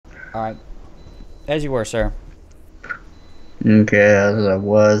Alright. As you were, sir. Okay, as I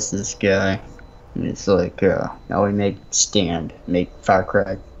was, this guy. It's like, now we make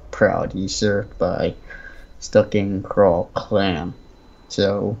Firecrack proud. He served by Stucking Crawl Clan.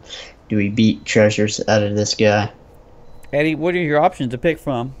 So, do we beat treasures out of this guy? Eddie, what are your options to pick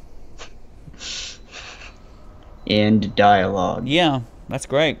from? And dialogue. Yeah, that's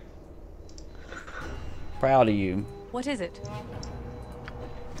great. Proud of you. What is it?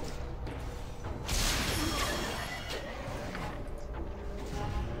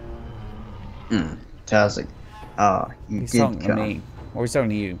 Tazik. You He's did talking to come. me. Or he's talking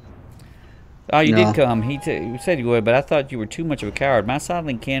to you. Oh, you No. did come. He said you would, but I thought you were too much of a coward. My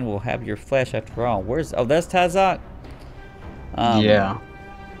sidling kin will have your flesh after all. Where's... Oh, that's Tazak? Yeah.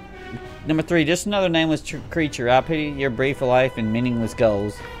 Number 3, just another nameless creature. I pity your brief life and meaningless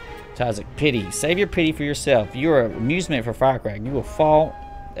goals. Tazak, pity. Save your pity for yourself. You are amusement for Firecrack. You will fall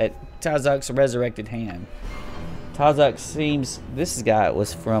at Tazak's resurrected hand. Tazak seems... This guy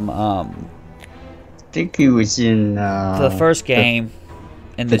was from, I think he was in, the first game.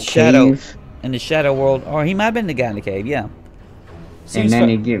 In the cave. In the shadow world. Or he might have been the guy in the cave, yeah. And then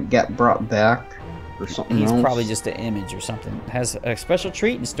he got brought back or something He's else. probably just an image or something. Has a special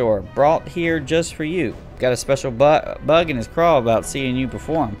treat in store, brought here just for you. Got a special bug in his craw about seeing you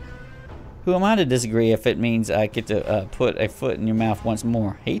perform. Who am I to disagree if it means I get to put a foot in your mouth once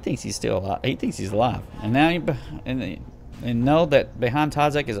more? He thinks he's still alive. He thinks he's alive. And now and know that behind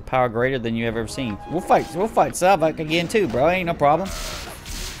Tazak is a power greater than you have ever seen. We'll fight Savak again too, bro. Ain't no problem.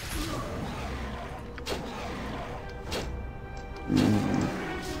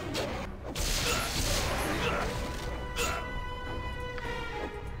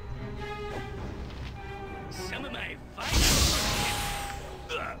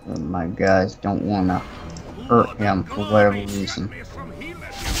 My guys don't want to hurt him for whatever reason.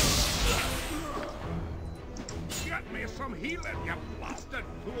 Get me some healing, you blasted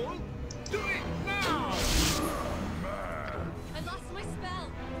fool! Do it now! I lost my spell.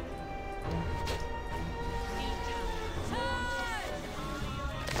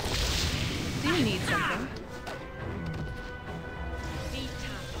 Do you need something?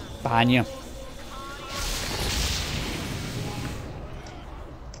 Behind you.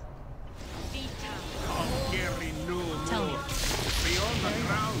 Tell me. Beyond the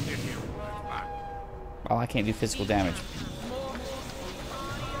ground, if you Oh, I can't do physical damage.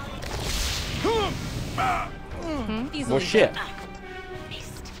 Well, shit.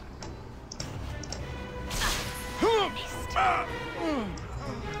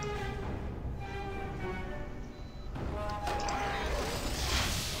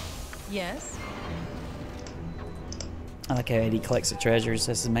 Yes. I like how Eddie collects the treasures.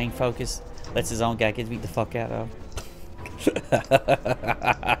 That's his main focus. Lets his own guy get beat the fuck out of.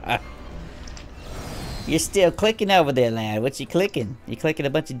 You're still clicking over there, lad. What you clicking? You clicking a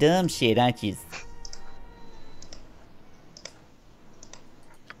bunch of dumb shit, aren't you?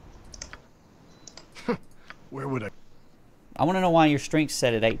 Where would I? I want to know why your strength's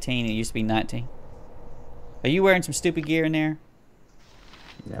set at 18 and it used to be 19. Are you wearing some stupid gear in there?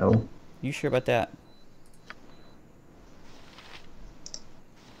 No. You sure about that?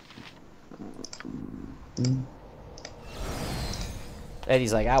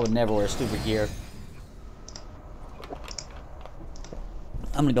 Eddie's like, I would never wear stupid gear.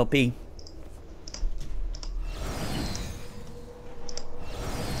 I'm gonna go pee.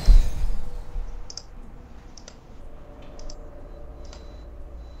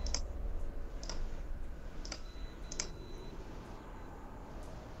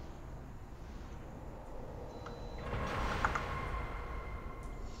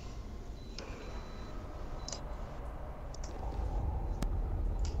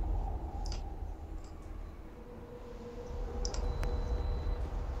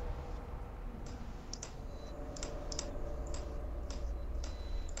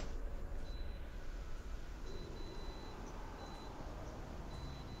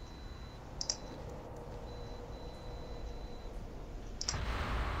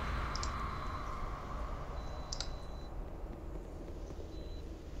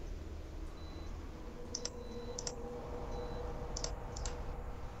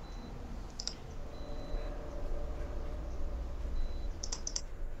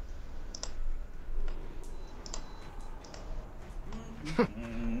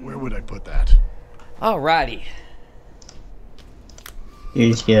 Where would I put that? Alrighty.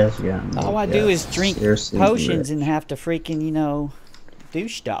 These guys got All I do is drink seriously potions rich. and have to freaking, you know, do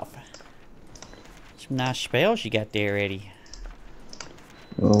stuff. Some nice spells you got there, Eddie.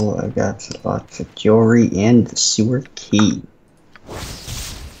 Oh, I got lots of jewelry and the sewer key.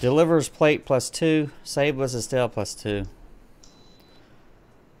 Delivers plate +2. Sabless Estelle +2.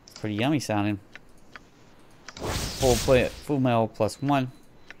 It's pretty yummy sounding. Full plate, full mail +1.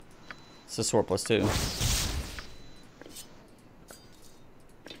 It's a sword +2.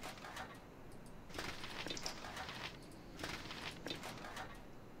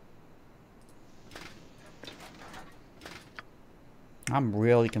 I'm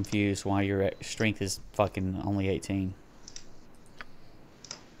really confused why your strength is fucking only 18.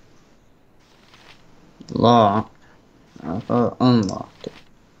 Locked. I thought unlocked it.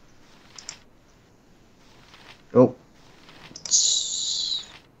 Oh.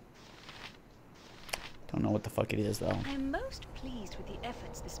 Don't know what the fuck it is though. I am most pleased with the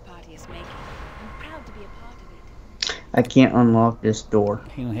efforts this party is making. I'm proud to be a part of it. I can't unlock this door.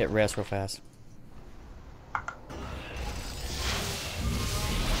 He gonna hit rest real fast.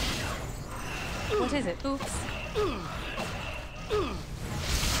 What is it? Oops.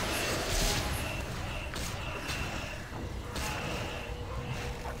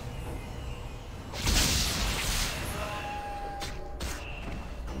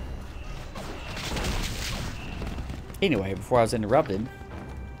 Anyway, before I was interrupted,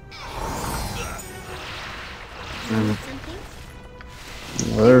 Well,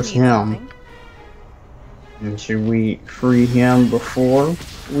 there's him. And should we free him before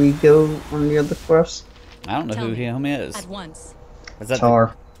we go on the other quest? I don't know Tell who me. him is. At once. Is that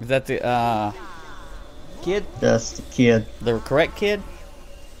Tar. the, is that the kid? That's the kid. The correct kid?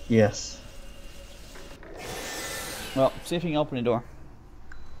 Yes. Well, see if you can open the door.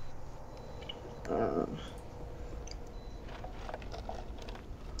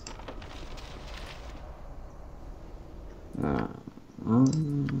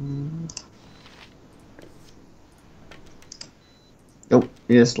 Nope,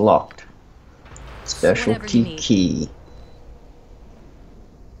 it is locked. Whatever Specialty you need. key.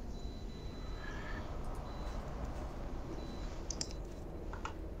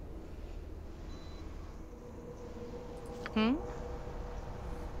 Hmm?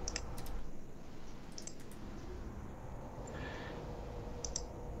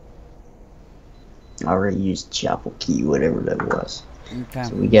 I already used chapel key, whatever that was. Okay.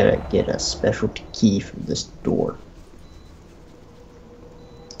 So we gotta get a specialty key for this door.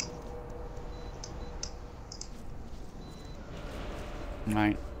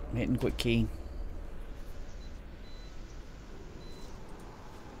 Alright. Hitting quick key.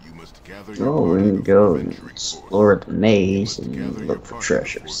 You must gather your Oh, we party can before go and venturing explore forth. the maze You must and gather your look for party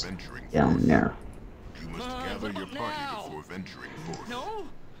treasures before venturing down forth. there. You must gather your party before venturing forth. No?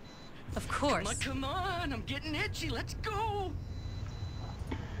 Of course. Come on, I'm getting itchy. Let's go.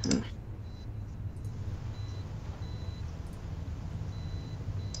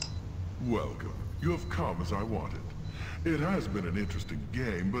 Welcome. You have come as I wanted. It has been an interesting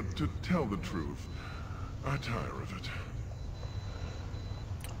game, but to tell the truth, I tire of it.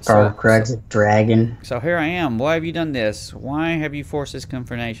 Craig's a dragon. So here I am. Why have you done this? Why have you forced this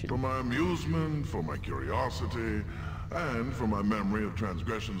confrontation? For my amusement, for my curiosity, and for my memory of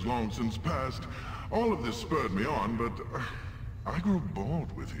transgressions long since past, all of this spurred me on, but I grew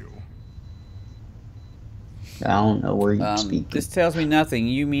bored with you. I don't know where you speak. This tells me nothing.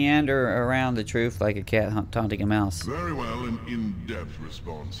 You meander around the truth like a cat taunting a mouse. Very well, an in-depth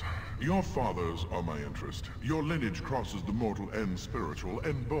response. Your fathers are my interest. Your lineage crosses the mortal and spiritual,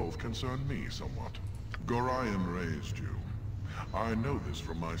 and both concern me somewhat. Gorion raised you. I know this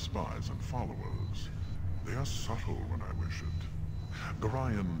from my spies and followers. They are subtle when I wish it.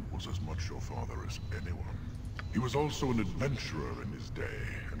 Gorion was as much your father as anyone. He was also an adventurer in his day,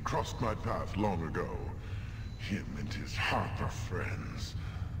 and crossed my path long ago. Him and his Harper friends.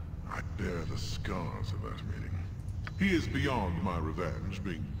 I bear the scars of that meeting. He is beyond my revenge,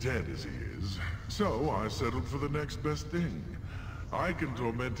 being dead as he is. So I settled for the next best thing. I can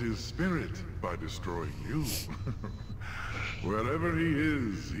torment his spirit by destroying you. Wherever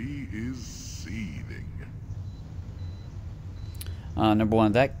he is seething. Number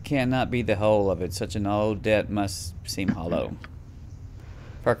one, that cannot be the whole of it. Such an old debt must seem hollow.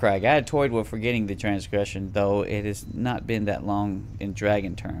 Farcrag, I had toyed with forgetting the transgression, though it has not been that long in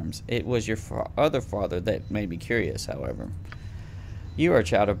dragon terms. It was your other father that made me curious, however. You are a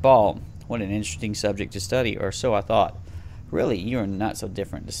child of Baal. What an interesting subject to study, or so I thought. Really, you are not so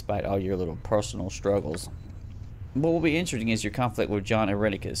different despite all your little personal struggles. What will be interesting is your conflict with John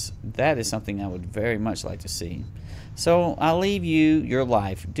Irenicus. That is something I would very much like to see. So, I'll leave you your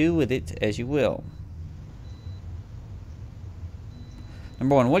life. Do with it as you will.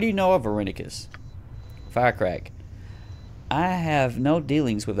 Number one, what do you know of Irenicus? Firecrack. I have no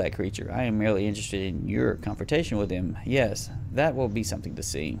dealings with that creature. I am merely interested in your confrontation with him. Yes, that will be something to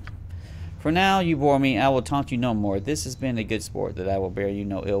see. For now, you bore me. I will taunt you no more. This has been a good sport that I will bear you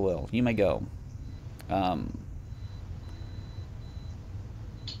no ill will. You may go. Well,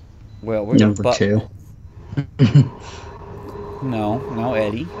 we're Number 2. No,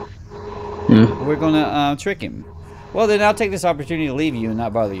 Eddie. Hmm. We're gonna trick him. Well, then I'll take this opportunity to leave you and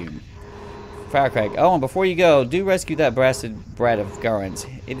not bother you. Firecrack. Oh, and before you go, do rescue that bastard brat of Garen's.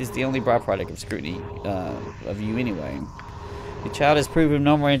 It is the only byproduct of scrutiny of you anyway. The child has proven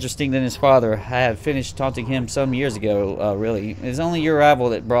no more interesting than his father. I had finished taunting him some years ago, really. It is only your arrival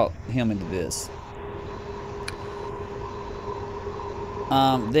that brought him into this.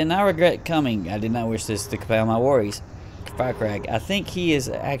 Then I regret coming. I did not wish this to compound my worries. Firecrack. I think he is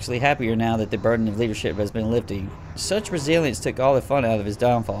actually happier now that the burden of leadership has been lifted. Such resilience took all the fun out of his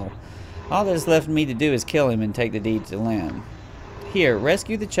downfall. All that is left me to do is kill him and take the deed to land. Here,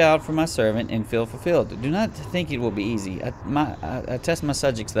 rescue the child from my servant and feel fulfilled. Do not think it will be easy. I test my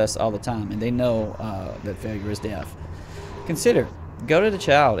subjects thus all the time, and they know that failure is death. Consider, go to the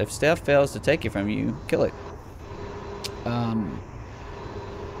child. If Steph fails to take it from you, kill it.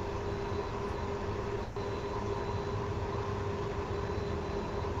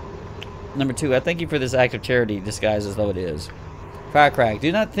 Number 2, I thank you for this act of charity disguised as though it is. Firecrack,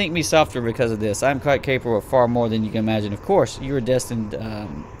 do not think me softer because of this. I am quite capable of far more than you can imagine. Of course, you are destined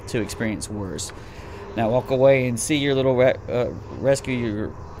to experience worse. Now walk away and see your little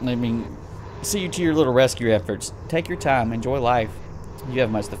see you to your little rescue efforts. Take your time, enjoy life. You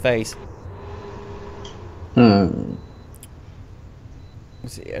have much to face.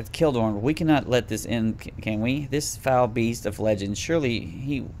 Kildorn, we cannot let this end, can we? This foul beast of legend,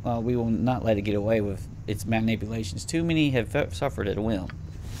 surely we will not let it get away with its manipulations. Too many have suffered at a whim.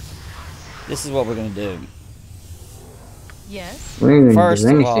 This is what we're going to do. Yes. We ain't First do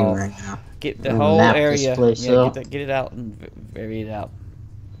of anything all, right now. get the We'll whole map this area, place yeah, out. get it out and vary it out.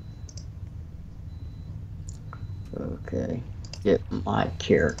 Okay. Get my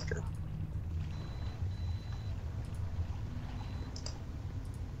character.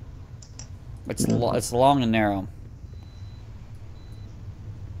 It's long and narrow.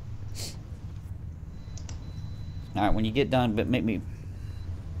 All right, when you get done, but make me.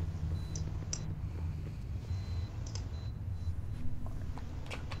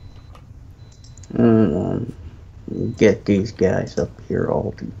 Get these guys up here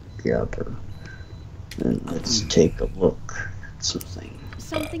all together. And let's take a look at something.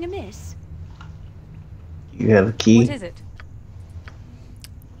 Something amiss? You have a key? What is it?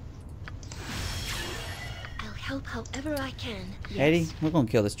 I'll help however I can. Yes. Eddie, we're gonna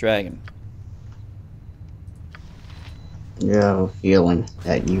kill this dragon. You have a feeling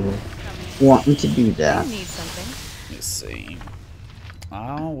that you want me to do that. You need something. Let's see.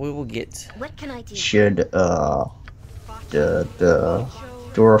 Oh, we will get. What can I do? Should the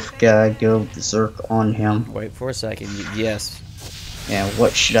dwarf guy go berserk on him? Wait for a second. Yes. And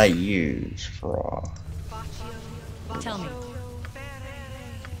what should I use for? Tell me.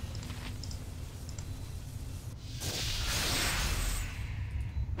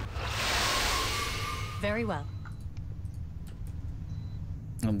 Very well.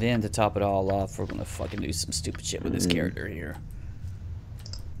 And then to top it all off, we're gonna fucking do some stupid shit with this character here.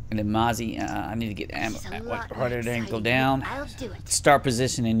 And then Mozzie, I need to get ammo. This is a What lot harder more than go exciting, down. but I'll do it. Start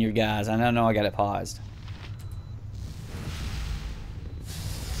positioning your guys. I know I got it paused.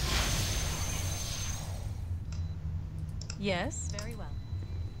 Yes. Very well.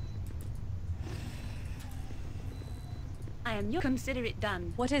 I am your. Consider it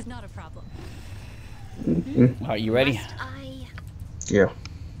done. What is not a problem? Are you ready? Must I? Yeah.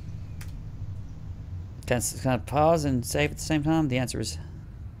 Can I pause and save at the same time? The answer is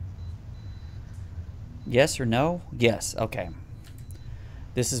yes or no? Yes. Okay.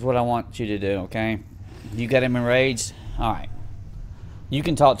 This is what I want you to do, okay? You got him enraged? Alright. You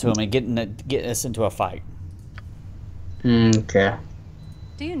can talk to him and get us into a fight. Okay.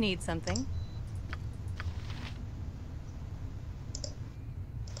 Do you need something?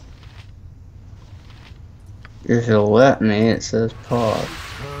 If you'll let me, it says pause.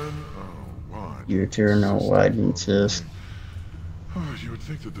 Turn wide. Your turn on wideness. Oh, you would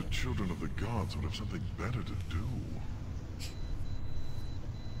think that the children of the gods would have something better to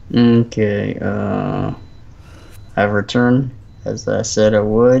do. Okay, I've returned, as I said I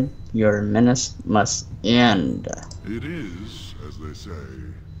would. Your menace must end. It is, as they say,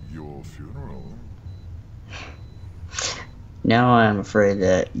 your funeral. Now I am afraid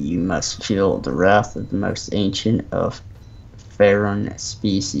that you must feel the wrath of the most ancient of Pharaoh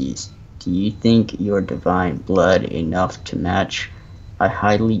species. Do you think your divine blood enough to match? I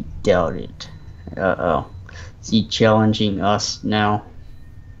highly doubt it. Uh-oh. Is he challenging us now?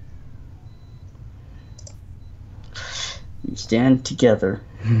 We stand together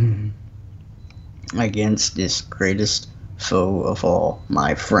against this greatest foe of all,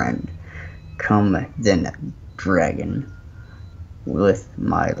 my friend. Come then, dragon, with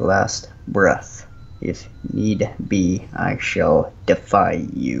my last breath. If need be, I shall defy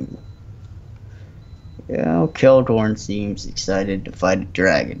you. Yeah, Keldorn seems excited to fight a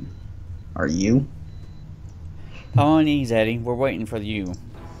dragon. Are you? On my knees, Eddie. We're waiting for you.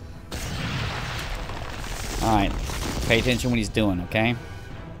 Alright. Pay attention what he's doing, okay?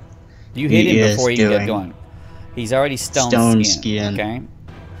 You hit him before he can get going. He's already stone skin. Okay?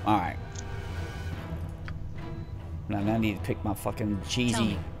 Alright. Now I need to pick my fucking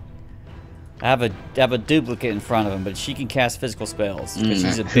cheesy... I have a duplicate in front of him, but she can cast physical spells. Because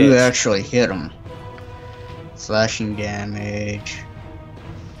she's a bitch. Who actually hit him? Slashing damage.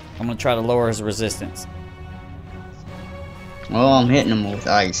 I'm gonna try to lower his resistance. Well, I'm hitting him with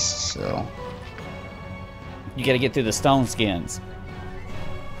ice, so... You gotta get through the stone skins.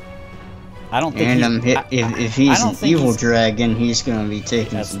 I don't think and if he's an evil dragon, he's gonna be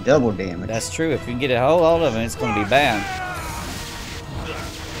taking some double damage. That's true. If you can get a whole lot of him, it's gonna be bad.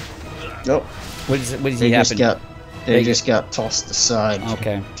 Nope. What is he happening? They just got tossed aside.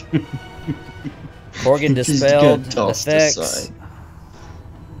 Okay. Organ dispelled effects.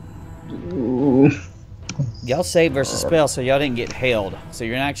 Y'all save versus spell, so y'all didn't get hailed. So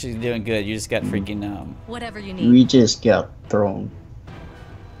you're actually doing good. You just got freaking whatever you need. We just got thrown.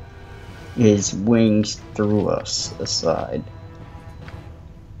 His wings threw us aside.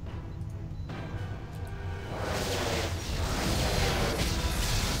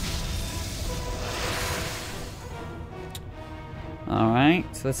 Alright,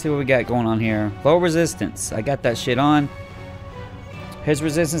 so let's see what we got going on here. Low resistance. I got that shit on. His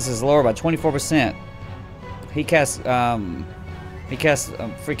resistance is lower by 24%. He casts a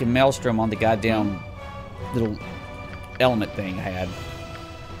freaking maelstrom on the goddamn little element thing I had.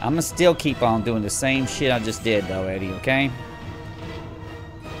 I'm gonna still keep on doing the same shit I just did though, Eddie, okay?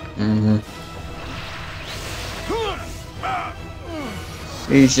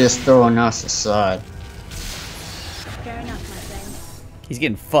 He's just throwing us aside. Fair enough, my friend. He's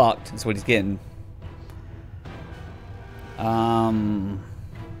getting fucked, that's what he's getting.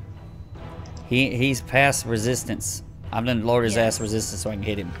 He's past resistance. I've done lowered his ass resistance so I can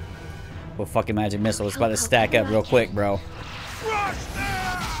hit him with fucking magic missile. It's about to stack up real quick, bro.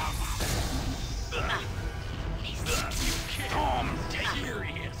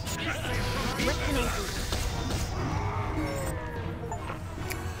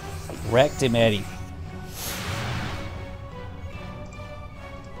 Wrecked him, Eddie.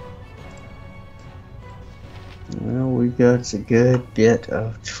 Well, we got a good bit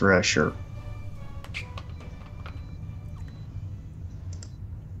of treasure.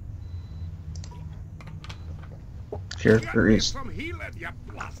 Character is. From healing, you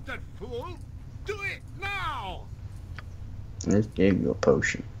blasted fool! Do it now! I just gave you a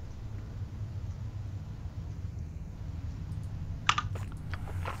potion.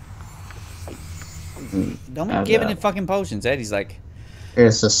 Don't be giving him fucking potions. Eddie's like...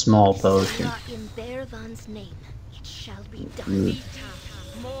 It's a small potion. In Bearvan's name, it shall be done.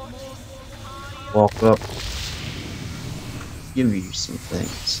 Walk up. Give you some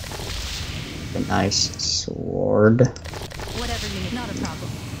things. A nice sword. Whatever you need, not a problem.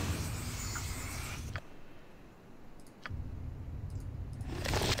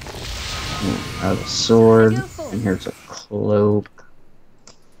 I have a sword, and here's a cloak.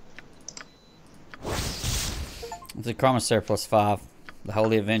 It's a Chromosaur +5. The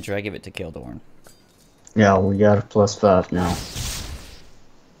Holy Avenger, I give it to Keldorn. Yeah, we got a +5 now.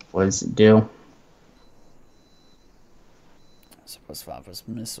 What does it do? It's a +5 plus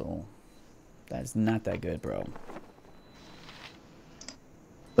missile. That's not that good, bro.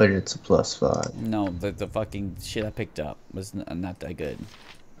 But it's a +5. No, the fucking shit I picked up was not that good.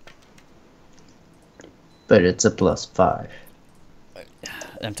 But it's a +5.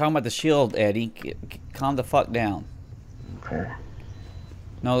 I'm talking about the shield, Eddie. Calm the fuck down. Okay.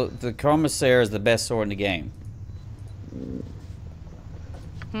 No, the Chromosaur is the best sword in the game.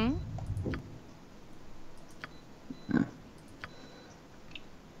 Hmm?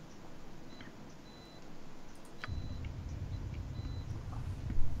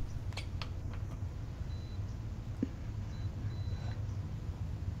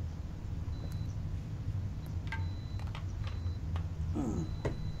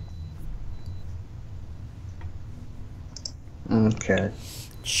 Okay.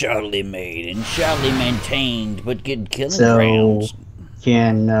 Surely made and surely maintained, but good killing So, grounds.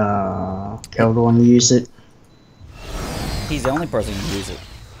 can Keldon use it? He's the only person who can use it.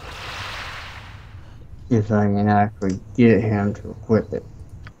 If I can actually get him to equip it.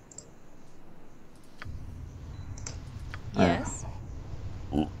 Yes.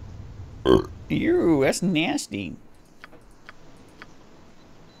 Ew, that's nasty.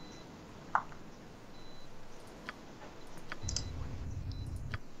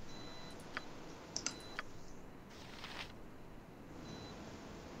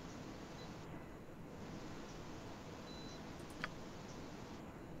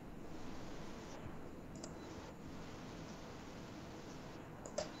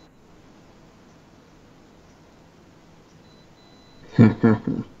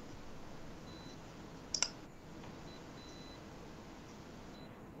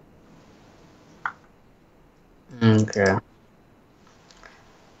 Okay.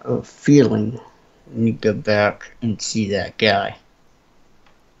 A feeling. Let me go back and see that guy.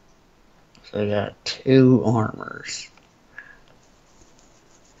 So I got 2 armors.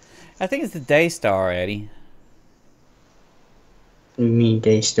 I think it's the Daystar, Eddie. You mean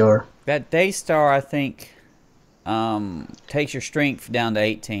Daystar? That Daystar, I think, takes your strength down to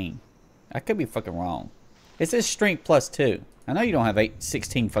 18. I could be fucking wrong. It says strength plus 2. I know you don't have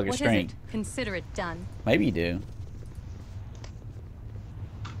 16 fucking What is strength. it? Consider it done. Maybe you do.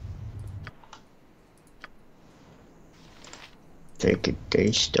 Take a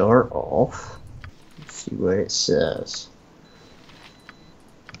Daystar off. Let's see what it says.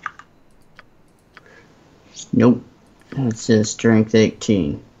 Nope. It says strength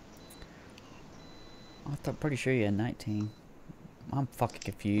 18. I'm pretty sure you had 19. I'm fucking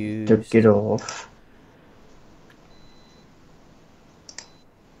confused. Took it off.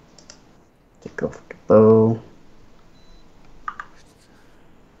 Take off the bow.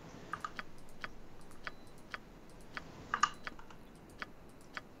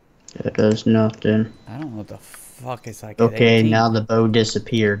 That does nothing. I don't know what the fuck it's like. At Okay, 18. now the bow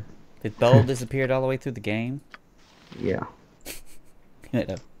disappeared. Did bow disappeared all the way through the game? Yeah.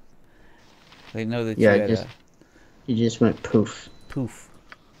 They know that Yeah, you had it just went poof. poof.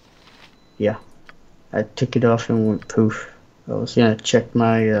 Yeah. I took it off and went poof. I was gonna check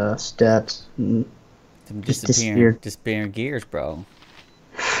my stats. And Some just disappeared. disappearing gears, bro.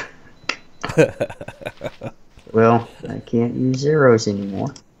 Well, I can't use zeros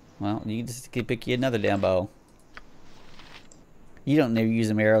anymore. Well, you can just pick you another damn bow. You don't never use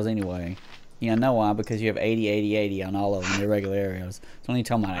them arrows anyway. You know why? Because you have 80, 80, 80 on all of them, the regular arrows. So when you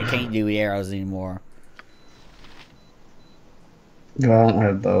tell me I can't do the arrows anymore. No, I don't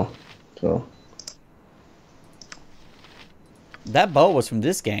have a bow. So That bow was from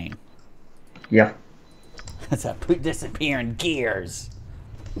this game. yeah. That's a disappearing gears.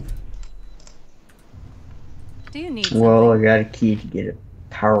 Do you need Well, something? I got a key to get a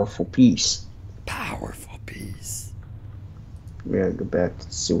powerful piece. Powerful piece. We gotta go back to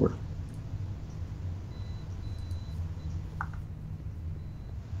the sewer.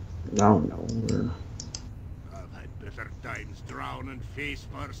 I don't know where. I've had better times drowning face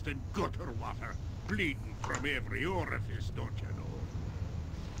first in gutter water, bleeding from every orifice, don't you know?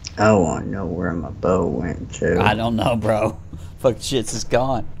 I want to know where my bow went to. I don't know, bro. Fuck shit's just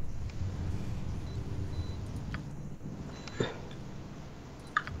gone.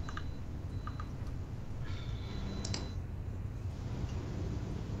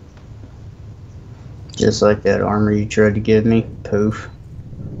 Just like that armor you tried to give me. Poof.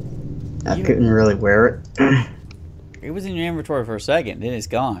 I couldn't really wear it. It was in your inventory for a second, then it's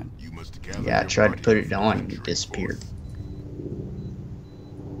gone. You must gather Yeah, I your tried to party put of it on and it adventurous disappeared. force.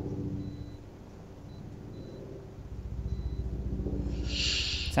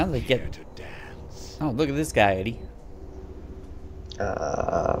 Sounds like Here get. to dance. Oh, look at this guy, Eddie.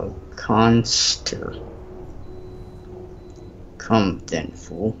 Conster. Come then,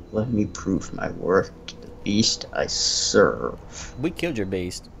 fool. Let me prove my worth to the beast I serve. We killed your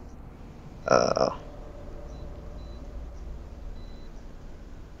beast.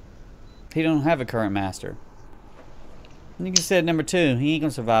 He don't have a current master. And you can say number 2. He ain't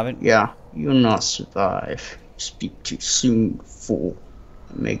gonna survive it. Yeah, you'll not survive. Speak too soon, fool.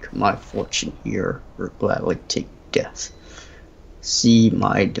 I make my fortune here, or gladly take death. See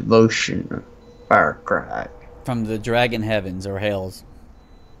my devotion, Firecrack. From the dragon heavens or hells.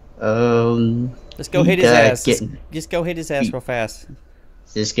 Let's Let's go hit his ass. Getting, Just go hit his ass real fast.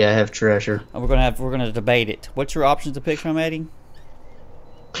 does this guy have treasure? And we're gonna debate it. What's your options to pick from, Eddie?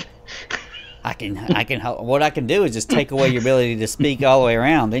 What I can do is just take away your ability to speak all the way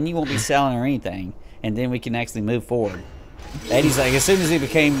around. Then you won't be selling or anything, and then we can actually move forward. Eddie's like, as soon as he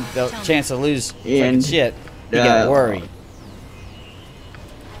became the chance to lose fucking And, shit, he got worried.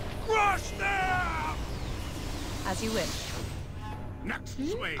 Rush them! As you wish. Next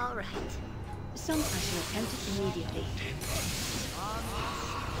swing. All right. Some I shall attempt it immediately.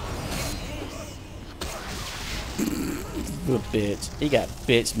 Good bitch. He got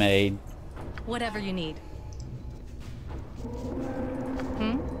bitch made. Whatever you need.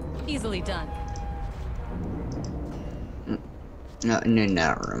 Easily done. Nothing in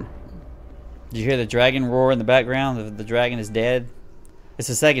that room. Did you hear the dragon roar in the background? The dragon is dead. It's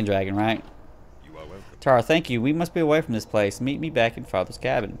the second dragon, right? You are welcome. Tara, thank you. We must be away from this place. Meet me back in Father's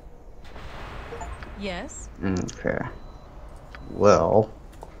cabin. Yes. Okay. Well,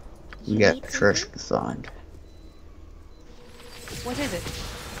 we got treasure to find. What is it?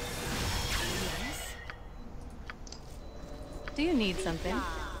 Do you need something?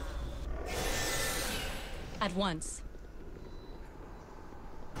 At once.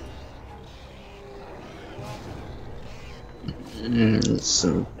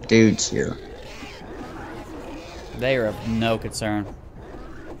 Some dudes here. They are of no concern.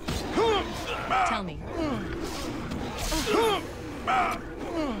 Tell me.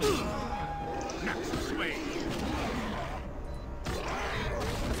 Next swing.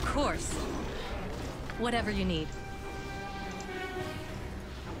 Of course. Whatever you need.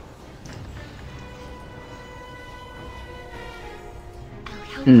 I'll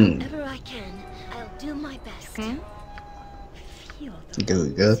help whenever I can. I'll do my best. Feel the Do we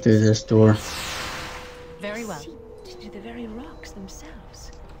go through this door? Very well. seeped to the very rocks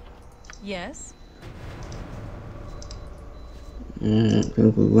themselves. Yes. I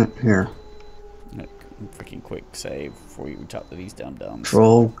think we went here. Freaking quick save before you talk to these dumb-dumbs.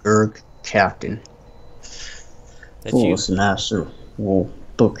 Troll Gurg Captain. That's you. Fool's master will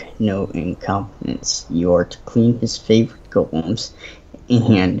book no incompetence. You are to clean his favorite golems,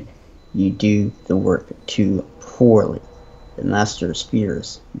 and you do the work too poorly. The master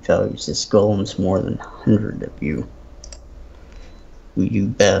fears he values his golems more than 100 of you. We do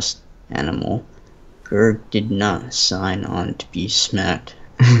best, animal. Gurg did not sign on to be smacked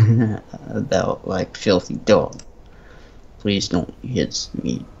about like filthy dog. Please don't hit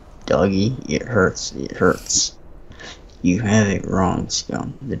me, doggy. It hurts, it hurts. You have it wrong,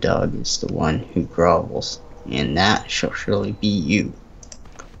 scum. The dog is the one who grovels, and that shall surely be you.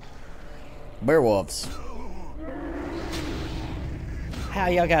 Werewolves. How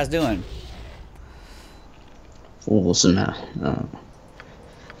y'all guys doing? Fools and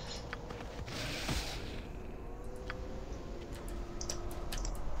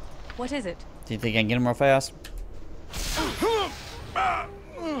What is it? Do you think I can get them real fast?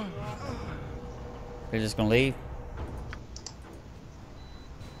 They're just gonna leave?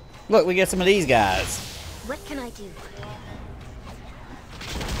 Look, we get some of these guys. What can I do?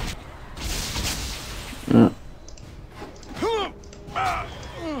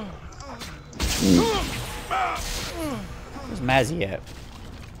 Where's Mazzy at?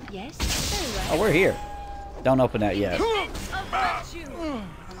 Yes? Very well. Oh, we're here. Don't open that yet.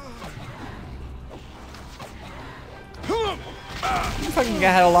 You fucking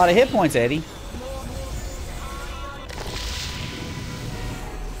guy had a lot of hit points, Eddie.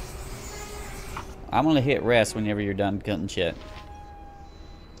 I'm gonna hit rest whenever you're done cutting shit.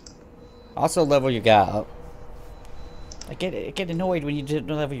 Also level your guy up. I get annoyed when you don't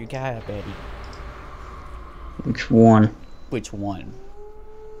level your guy up, Eddie. which one? Which one?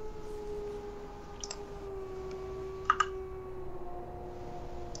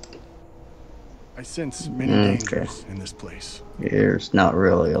 I sense many dangers in this place. There's not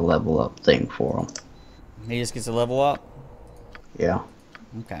really a level up thing for him. He just gets a level up? Yeah.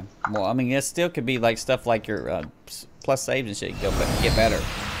 Okay. Well, I mean, it still could be like stuff like your plus saves and shit go get better.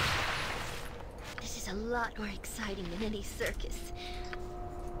 This is a lot more exciting than any circus.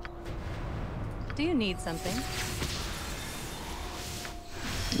 Do you need something?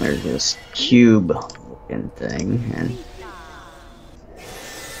 There's this cube looking thing, and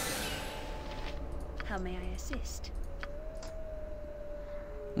How may I assist?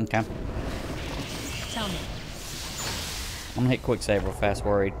 Okay. Tell me. I'm gonna hit quick save real fast,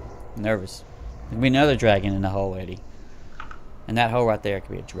 worried. Nervous. There'll be another dragon in the hole, Eddie. And that hole right there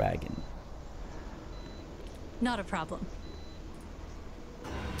could be a dragon. Not a problem.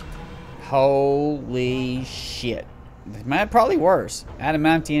 Holy shit. Probably worse.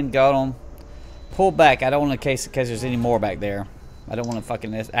 Adamantium, got him. Pull back. I don't want to case in case there's any more back there. I don't want to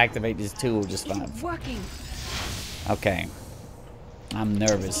fucking activate this tool just fine. Isn't working. Okay. I'm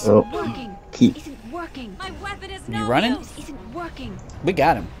nervous. oh, Working. keep This isn't working. My weapon is You running? This isn't working. We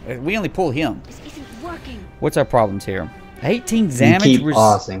got him. We only pull him. This isn't working. What's our problems here? 18 You damage. keep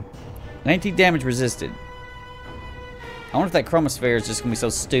pausing. 19 damage resisted. I wonder if that chromosphere is just gonna be so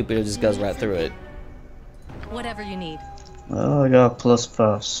stupid it just goes right through it. Whatever you need. Well, I got a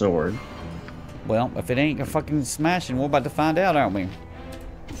 +5 sword. Well, if it ain't a fucking smashing, we're about to find out, aren't we?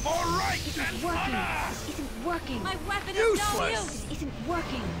 All right, This then, isn't working. honor! This isn't working. My weapon is no Useless. use. This isn't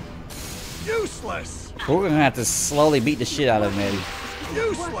working. Useless. We're gonna have to slowly beat the shit out of him, Eddie. This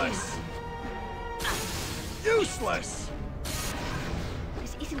isn't working. Useless. Useless.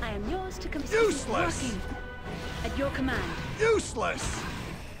 This isn't. I am yours to command. Useless. Working. At your command. Useless.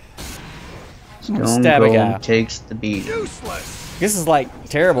 gonna Stone stab a Golem guy. takes the beat. Useless. This is like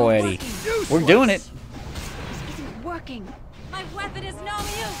terrible, Eddie. We're doing it. This isn't working. My weapon is no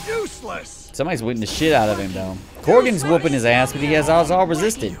use. Useless. Somebody's whipping the shit out of him, though. Corgan's whooping his ass, but he has all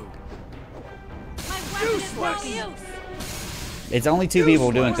resisted. My weapon is no Useless. use. It's only two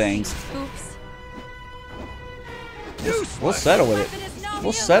people doing things. Oops. Useless. We'll settle with Weapon it. is no We'll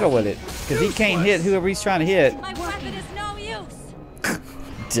use. settle with it. Because he can't hit whoever he's trying to hit. My weapon is no use.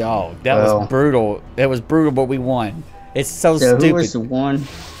 Dog, that Well. was brutal. That was brutal, but we won. It's so So who was stupid. the one?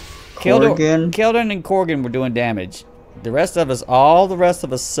 Kildon Corgan? and Corgan were doing damage. The rest of us, all the rest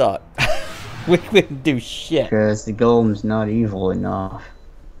of us suck. We couldn't do shit. Because the golem's not evil enough.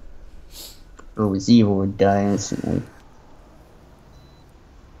 If it was evil, it would die instantly.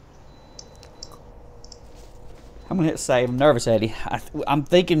 I'm gonna hit save. I'm nervous, Eddie. I'm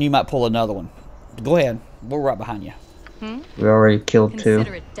thinking you might pull another one. Go ahead. We're right behind you. We already killed two.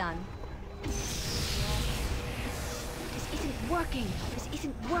 Consider it done. This isn't working. This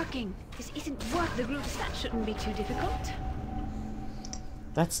isn't working. This isn't work. The groups that shouldn't be too difficult.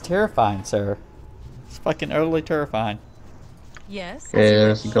 That's terrifying, sir. It's fucking utterly terrifying. Yes.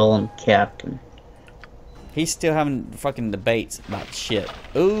 There's the golem captain. He's still having fucking debates about shit.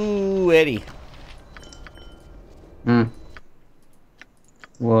 Ooh, Eddie. Hmm.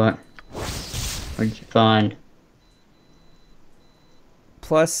 What? What'd you find?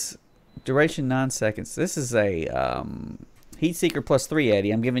 Plus duration 9 seconds. This is a heat seeker +3,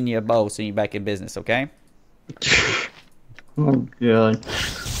 Eddie. I'm giving you a bow so you're back in business, okay? Oh god.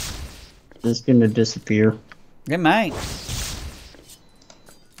 It's gonna disappear. It might.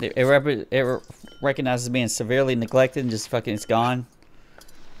 It recognizes being severely neglected and just fucking it's gone.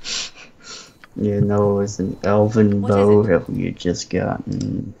 You know, it was an elven What is bow it? that we had just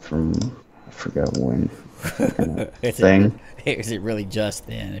gotten from, I forgot when. Is Thing. Is it really just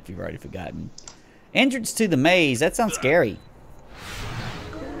then, if you've already forgotten? Entrance to the maze. That sounds scary.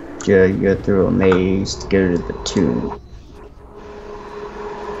 Yeah, you go through a maze to go to the tomb.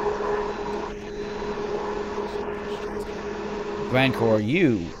 Grandcore,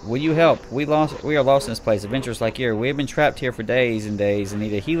 will you help? We are lost in this place. Adventurers like you. We have been trapped here for days and days and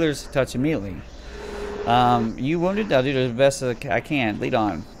need a healer's touch immediately. You wounded? I'll do the best I can. Lead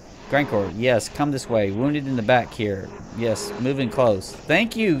on. Grandcore, yes, come this way. Wounded in the back here. Yes, moving close.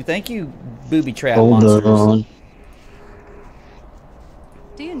 Thank you, booby trap Hold monsters. on.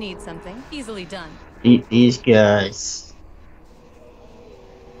 Do you need something? Easily done. Eat these guys.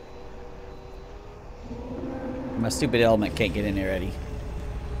 My stupid element can't get in there, Eddie.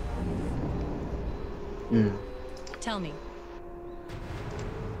 Tell me.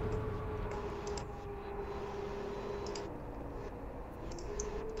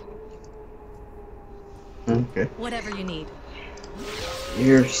 Okay. Whatever you need.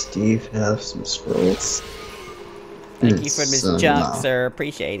 Here, Steve, have some scrolls. Thank And you for this some, junk, sir.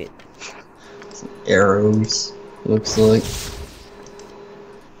 Appreciate it. some arrows, looks like.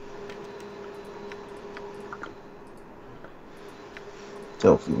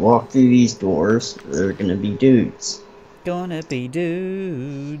 So if we walk through these doors, they're gonna be dudes. Gonna be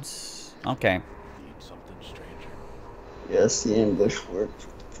dudes. Okay. Need something stranger. Yes, the English worked for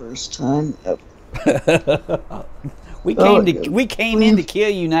the first time ever. We Oh, came in to kill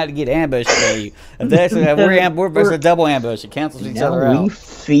you, not to get ambushed for you. If that's we're versus a double ambush. It cancels each other Now we out.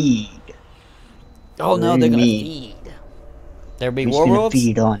 feed. Oh no, what do they're you gonna mean? feed. There be Who's gonna werewolves.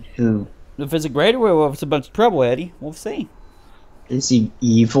 feed on who? If it's a greater werewolf, it's a bunch of trouble, Eddie. We'll see. Is he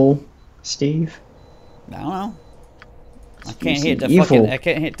evil, Steve? I don't know. I can't He's hit the evil. fucking. I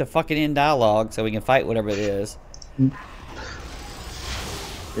can't hit the fucking end dialogue, so we can fight whatever it is.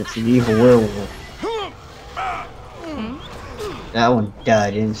 It's an evil werewolf. That one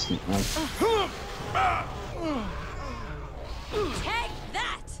died instantly. Take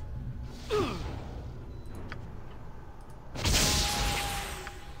that!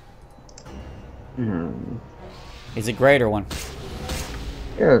 It's a greater one.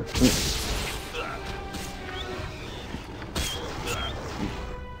 Yeah.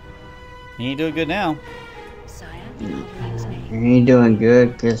 You ain't doing good now. Sire, Baldur made. You ain't doing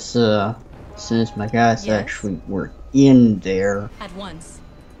good, cause since my guys Yes? actually were in there, At once.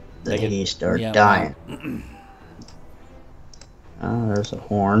 they start Yeah, dying. well. Oh, there's a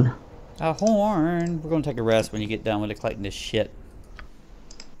horn. A horn. We're gonna take a rest when you get done with collecting this shit.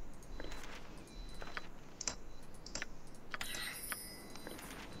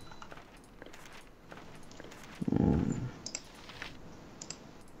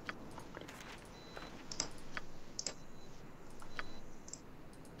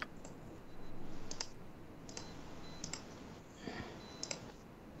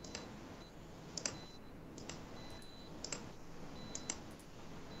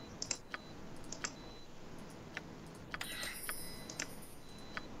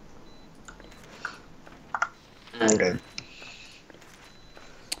 Okay.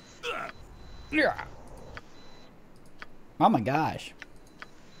 Yeah. Oh my gosh.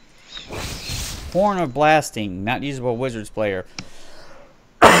 Horn of Blasting, not usable Wizards player.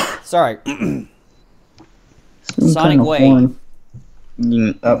 Sorry. Some Sonic kind of Wave. horn.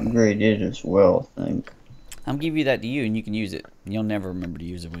 You can upgrade it as well, I think. I'm giving you that to you and you can use it. You'll never remember to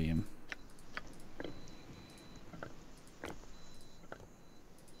use it, William.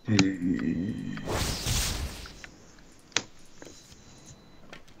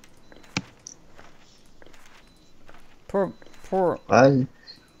 Poor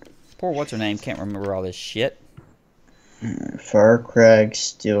what's her name can't remember all this shit. Firecrag's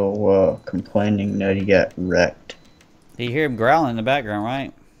still complaining that he got wrecked. You hear him growling in the background,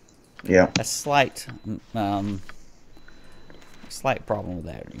 right? Yeah. A slight problem with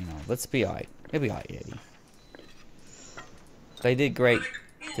that, you know. Let's be alright. It'll be alright, Eddie. They did great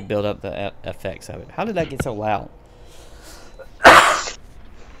to build up the effects of it. How did that get so loud?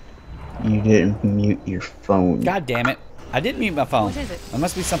 You didn't mute your phone. God damn it. I didn't mute my phone. What is it? It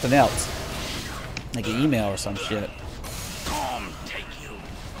must be something else. Like an email or some shit. Take you.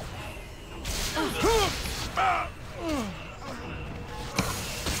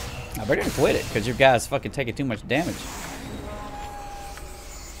 I better quit it, because your guy's fucking taking too much damage.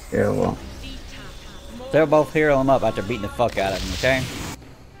 Yeah, well. They'll both heal him up after beating the fuck out of him, okay?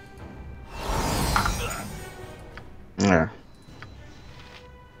 Yeah.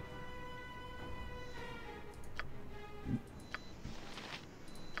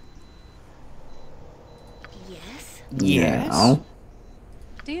 Yes? Yes. Now,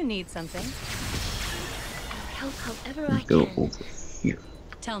 Do you need something? I'll help however I go can. over here.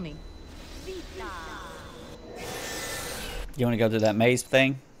 Tell me. You want to go to that maze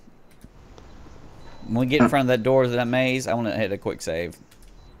thing? When we get in front of that door to that maze, I want to hit a quick save.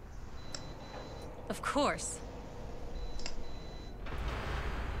 Of course.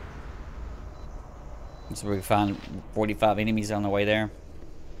 So we find 45 enemies on the way there.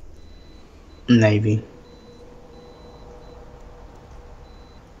 Maybe.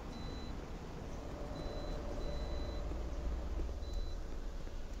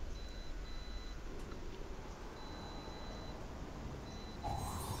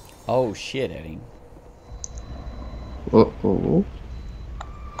 Oh shit, Eddie. Uh-oh.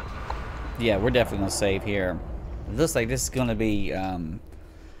 Yeah, we're definitely gonna save here. It looks like this is gonna be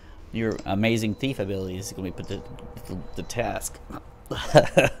your amazing thief ability is gonna be put to the task.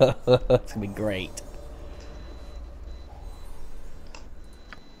 It's gonna be great.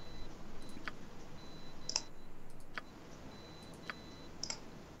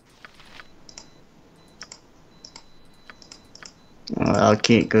 I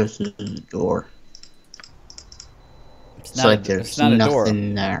can't go through the door. It's not like a, there's it's not a door.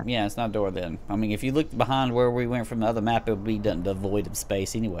 nothing there. Yeah, it's not a door then. I mean, if you look behind where we went from the other map, it would be devoid of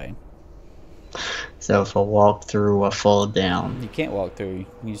space anyway. So if I walk through, I fall down. You can't walk through.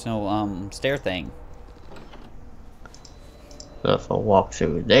 There's no stair thing. So if I walk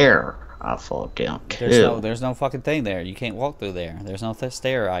through there, I fall down too. There's no fucking thing there. You can't walk through there. There's no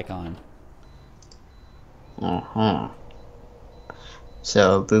stair icon. Uh-huh.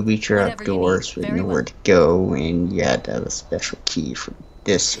 So booby trap Whatever you doors need. with Very nowhere well. to go, and you had to have a special key for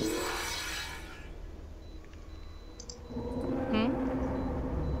this.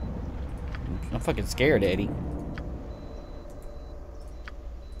 I'm fucking scared, Eddie.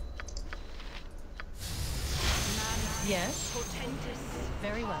 Yes?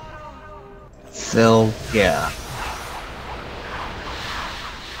 Very well. So yeah.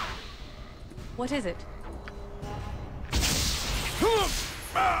 What is it?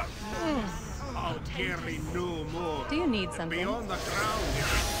 I'll carry no more. Do you need something? Beyond the ground.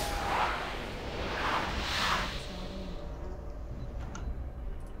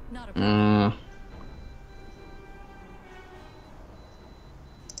 Not a problem.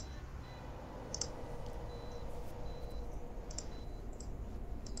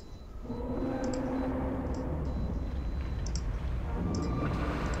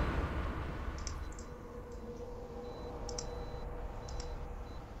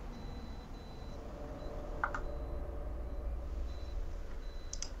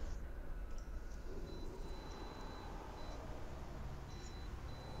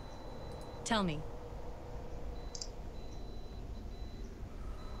 Tell me.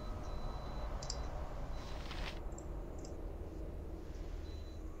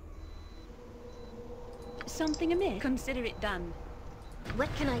 Something amiss? Consider it done.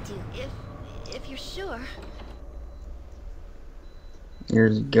 What can I do? If you're sure.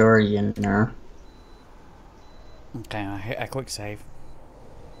 There's a guardian there. Okay, I hit a quick save.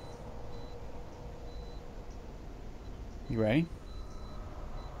 You ready?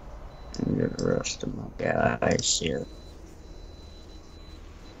 And the rest of my guys here.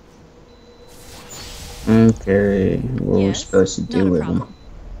 Okay, what are we supposed to do with them?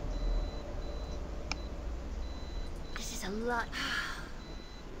 This is a lot.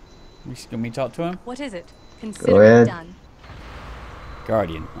 You want me to talk to him? What is it? Go Consider ahead. it done.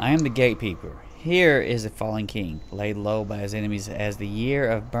 Guardian, I am the gatekeeper. Here is a fallen king, laid low by his enemies as the year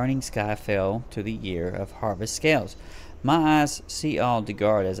of burning sky fell to the year of harvest scales. My eyes see all to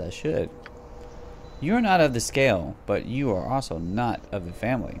guard as I should. You are not of the scale, but you are also not of the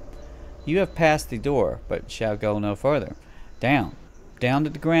family. You have passed the door, but shall go no further. Down, down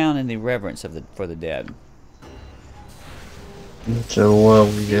to the ground in the reverence of for the dead. So what,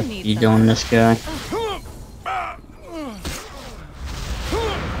 we just be doing this guy?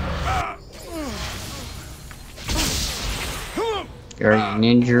 Guardian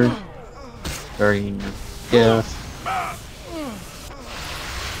injured. Guardian of death.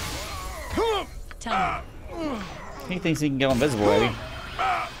 Tell me. He thinks he can go invisible, Eddie.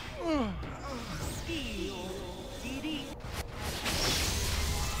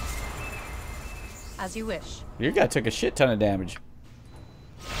 As you wish. Your guy took a shit ton of damage.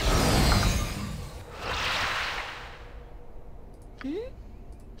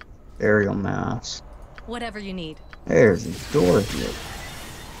 Burial mass. Whatever you need. There's a door here.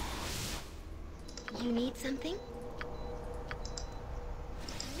 You need something?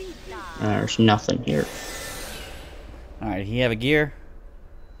 There's nothing here. Alright, he have a gear?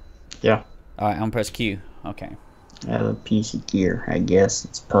 Yeah. Alright, I'm gonna press Q. Okay. I have a piece of gear. I guess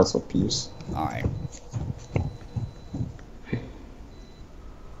it's a puzzle piece. Alright.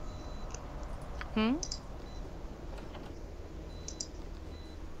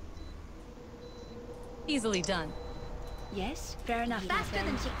 Easily done. Yes, fair enough. Faster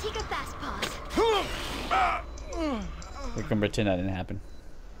than Chick. Take a fast pause. We're gonna pretend that didn't happen.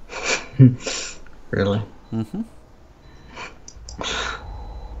 Really? Mm-hmm.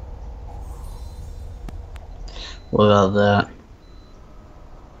 What about that?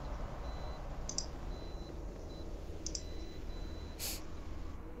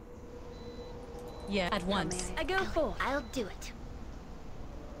 Yeah, at once. I go for. I'll do it.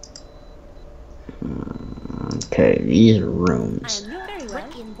 Okay, these are I rooms. am very well.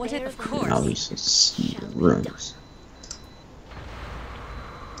 What it, of course. Obviously, see the rooms.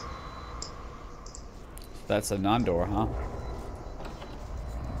 That's a non-door, huh?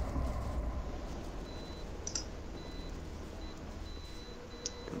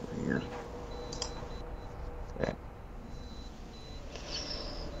 Here. Okay.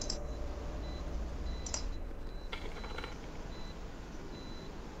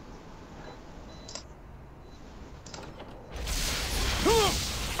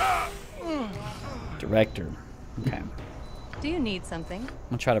 Director. Okay. Do you need something? I'm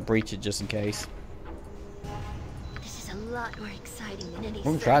gonna try to breach it just in case. This is a lot more exciting than any. We're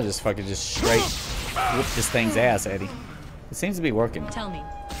gonna try to just fucking just straight whoop this thing's ass, Eddie. It seems to be working. Tell me.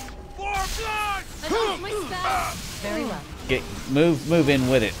 I lost my spell. Very well. Get move in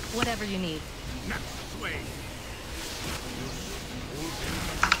with it. Whatever you need.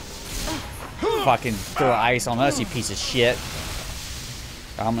 Fucking throw ice on us, you piece of shit.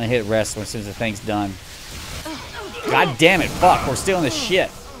 I'm gonna hit rest as soon as the thing's done. God damn it, fuck, we're still in this shit.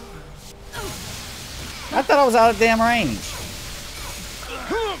 I thought I was out of damn range.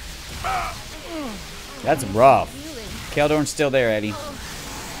 That's rough. Keldorn's still there, Eddie.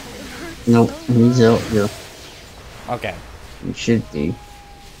 Nope, he's out here. Okay. He should be.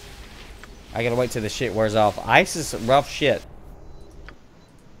 I gotta wait till the shit wears off. Ice is rough shit.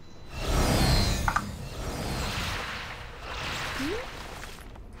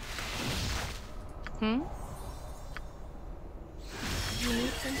 You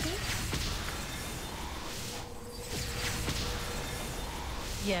need something?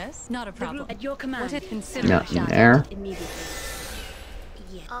 Yes, not a problem. At your command. What it consider Nothing shot. there. Immediately.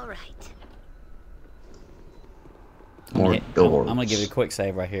 Yeah. All right. More doors. I'm gonna give it a quick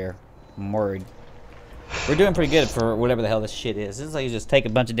save right here. I'm worried. We're doing pretty good for whatever the hell this shit is. This is like you just take a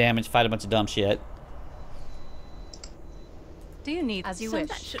bunch of damage, fight a bunch of dumb shit. Do you need as you wish?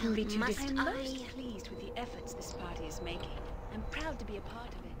 That shouldn't be too Must difficult. I- I'm most pleased with the efforts this party is making. I'm proud to be a part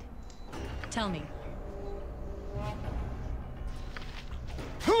of it. Tell me.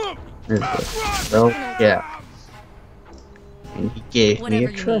 Oh, yeah. And he gave me Whatever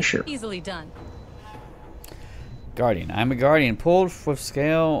a you treasure. need. Easily done. Guardian. I'm a guardian. Pulled with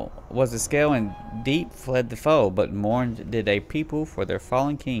scale was the scale, and deep fled the foe, but mourned did a people for their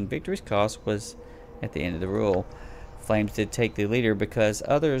fallen king. Victory's cost was at the end of the rule. Flames did take the leader because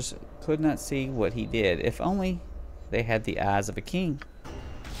others could not see what he did. If only they had the eyes of a king.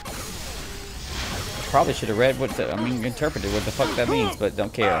 Probably should have read what the, interpreted what the fuck that means, but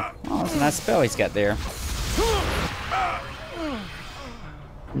don't care. Oh, that's a nice spell he's got there.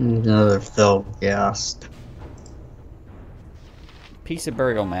 Another Felghast. Piece of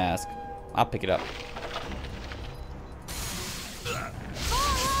burial mask. I'll pick it up.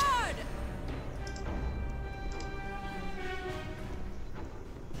 Forward!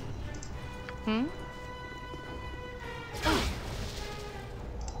 Hmm?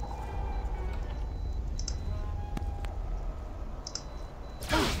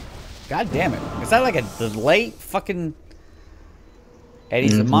 God damn it. Is that like a delayed fucking...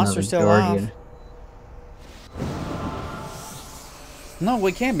 Eddie's the monster still alive? No,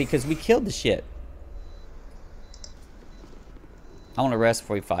 we can't because we killed the shit. I want to rest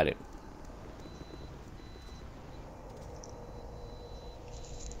before we fight it.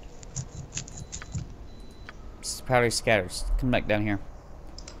 Powder scatters. Come back down here.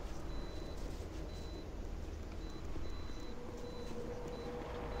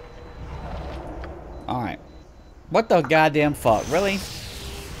 Alright. What the goddamn fuck? Really?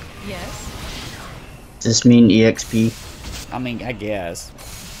 Yes. Does this mean EXP? I mean, I guess.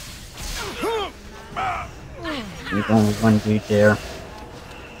 There's only one dude there.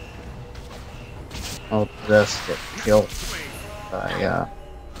 All the rest get killed by,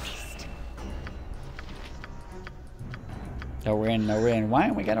 No Ren, no Ren. Why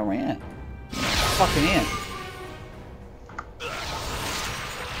ain't we got a Ren? Fucking in.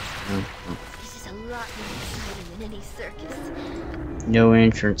 This is a lot more exciting than any circus. No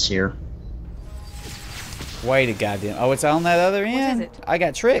entrance here. Wait a goddamn. Oh, it's on that other end? What is it? I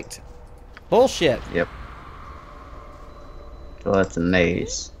got tricked. Bullshit. Yep. So that's a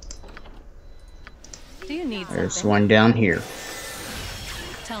maze. Do you need There's something? one down here.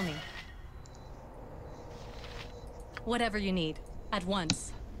 Tell me. Whatever you need. At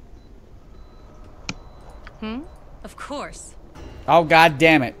once. Hmm? Of course. Oh, god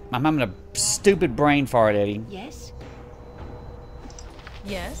damn it. I'm having a stupid brain fart, Eddie. Yes?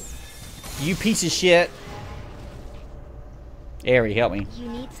 Yes? You piece of shit. Ari, help me. You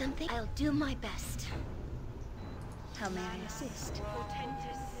need something? I'll do my best. How may I assist?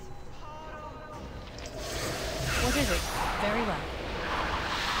 What is it? Very well.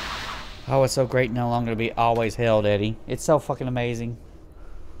 Oh, it's so great no longer to be always held, Eddie. It's so fucking amazing.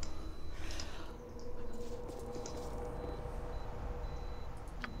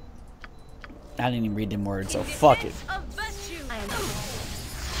 I didn't even read them words, so fuck it.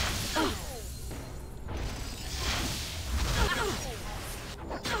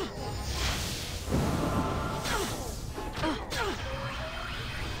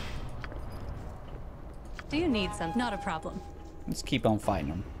 Do you need some? Not a problem. Let's keep on fighting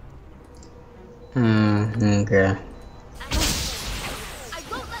them. Okay. I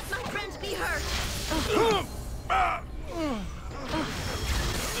won't let my friends be hurt.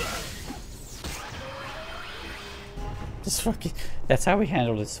 Just fucking. That's how we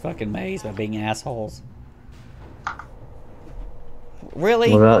handle this fucking maze, by being assholes.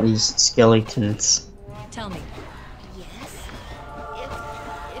 Really? What about these skeletons? Tell me. Yes.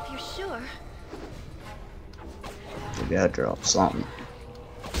 If you're sure. We gotta drop something.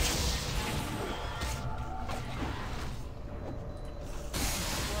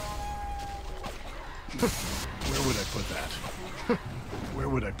 Where would I put that? Where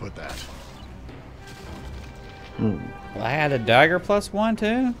would I put that? Well, I had a dagger +1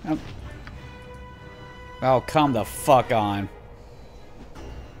 too? Oh, come the fuck on.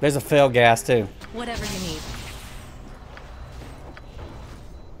 There's a fail gas too. Whatever you need.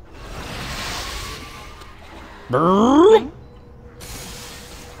 Brrr.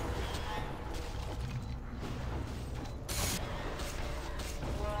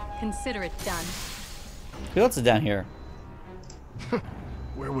 Consider it done. Who else is down here?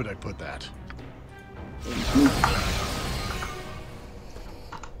 Where would I put that?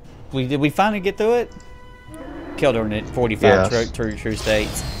 Did we finally get through it? Killed her in 45 Yes. true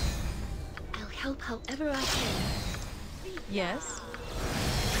states. I'll help however I can. Yes?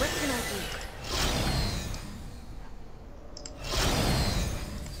 What can I do?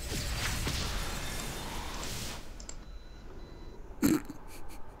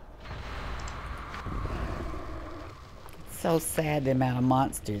 So sad, the amount of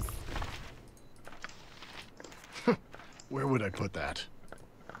monsters. Where would I put that?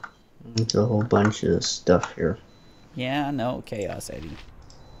 There's a whole bunch of stuff here. Yeah, I know. Chaos, Eddie.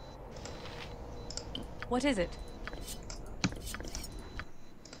 What is it?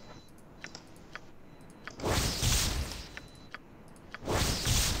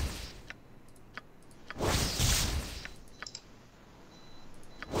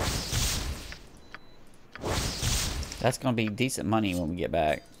 That's gonna be decent money when we get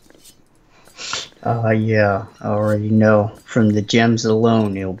back. Yeah, I already know. From the gems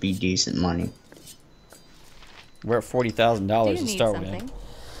alone, it'll be decent money. We're at $40,000 Do you to need start something? with.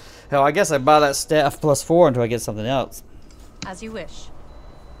 Hell, I guess I buy that staff plus 4 until I get something else. As you wish.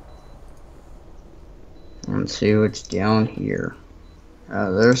 Let's see what's down here.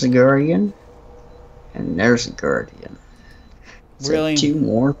 There's a guardian, and there's a guardian. So Really? 2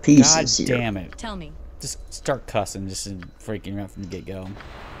 more God pieces here. damn it. Tell me. Just start cussing, just freaking out from the get-go.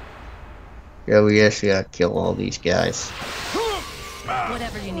 Yeah, we actually gotta kill all these guys.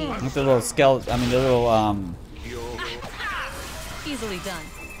 Whatever you need. With the little skeleton, I mean the little, Easily done.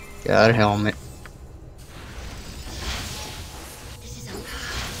 Got a helmet.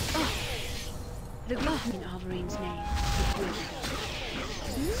 The glory in Alvarine's name.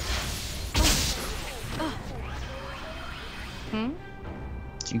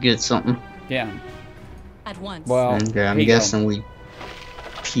 Did you get something? yeah. At once. Well, Okay, I'm here you go. guessing we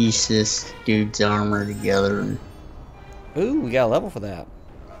piece this dude's armor together and... Ooh, we got a level for that.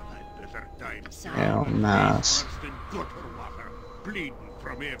 Oh, nice. Bleeding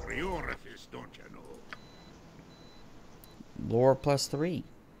from every orifice, don't you know? Lore plus 3.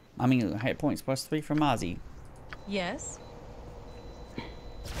 I mean, hit points plus 3 from Ozzy. Yes.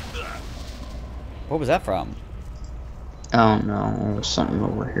 What was that from? I don't know. There's something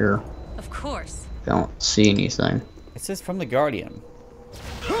over here. Of course. Don't see anything. It says from the Guardian.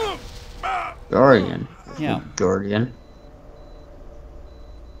 Guardian. Yeah. Guardian.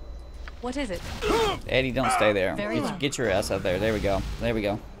 What is it? Eddie, don't stay there. Very well. Get your ass out there. There we go. There we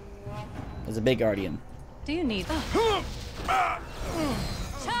go. There's a big Guardian. Do you need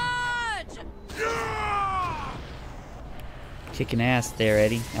Charge! Kicking ass there,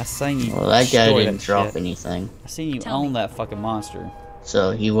 Eddie. I seen you. Well, that guy destroy didn't that drop shit. anything. I seen you Tell own me. that fucking monster.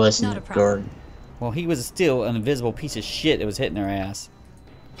 So he wasn't Not a a problem. guard. Well, he was still an invisible piece of shit that was hitting their ass.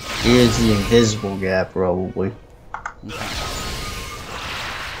 He is the invisible guy, probably.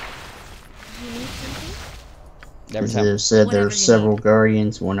 Every As time. I said, Whatever there's you several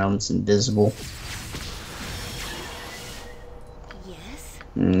guardians. One of them's invisible. Yes?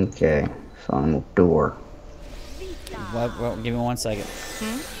 Okay. Final door. Well, give me 1 second.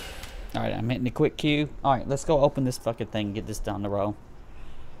 Alright, I'm hitting the quick queue. Alright, let's go open this fucking thing and get this down the row.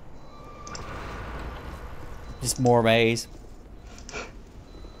 Just more maze.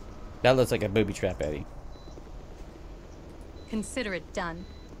 That looks like a booby trap, Eddie. Consider it done.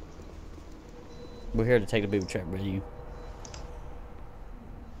 We're here to take the booby trap with you.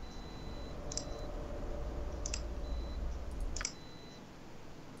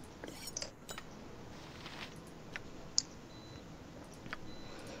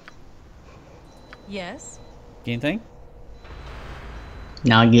 Yes. Anything?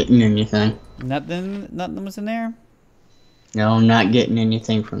 Not getting anything. Nothing was in there? No, I'm not getting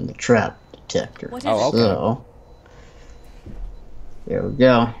anything from the trap detector. What is Oh, it? okay. So, there we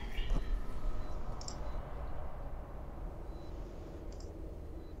go.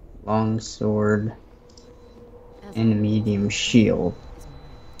 Long sword and a medium shield.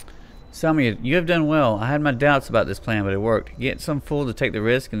 Samia, you have done well. I had my doubts about this plan, but it worked. Get some fool to take the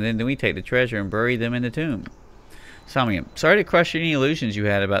risk, and then we take the treasure and bury them in the tomb. Samia, sorry to crush any illusions you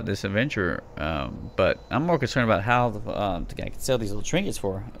had about this adventure, but I'm more concerned about how the guy can sell these little trinkets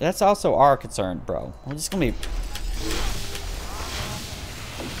for. That's also our concern, bro. We're just gonna be.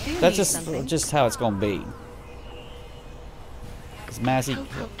 Do you That's need something? just how it's gonna be. It's Massey. Help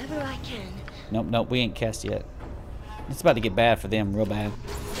however I can. Nope, we ain't cast yet. It's about to get bad for them, real bad.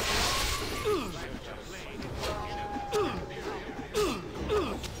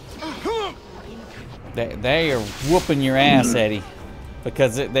 They are whooping your ass, Eddie,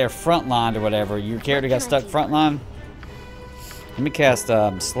 because they're frontlined or whatever. Your character got stuck frontline. Let me cast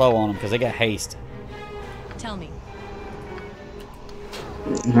slow on them because they got haste. Tell me.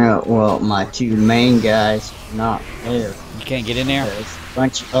 No, well, my 2 main guys are not there. You can't get in there. There's a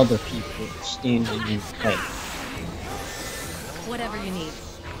bunch of other people standing in the way. Whatever you need.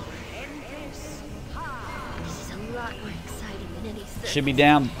 This is a lot more exciting than any circus. Should be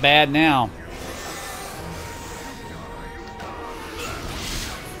down bad now.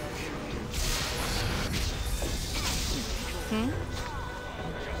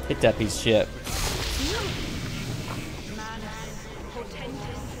 Hit that piece of shit.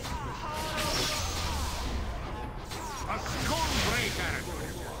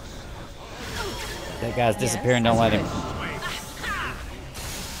 That guy's disappearing. Don't let him.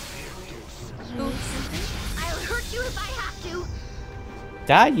 I'll hurt you if I have to.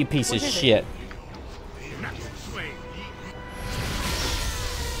 Die, you piece of shit.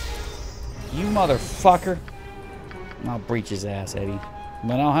 You motherfucker. I'll breach his ass, Eddie.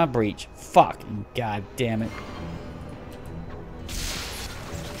 But I don't have breach. Fuck. God damn it.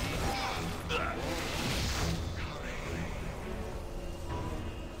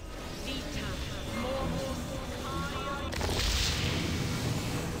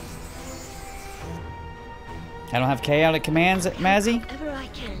 I don't have chaotic commands, Mazzy? Whatever I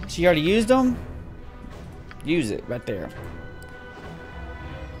can. She already used them? Use it right there.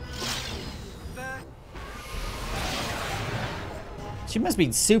 She must be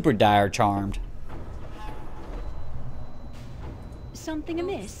super dire charmed. Something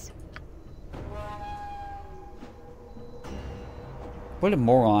amiss? What a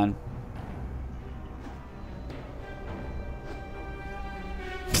moron.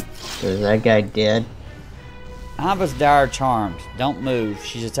 Is that guy dead? Ava's dire charmed. Don't move.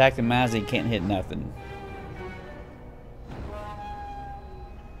 She's attacking Mazzy. Can't hit nothing.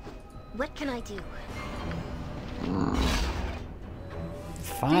 What can I do?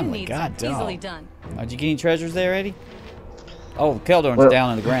 Finally, god damn. Easily done. Did you get any treasures there, Eddie? Oh, Keldorn's Well,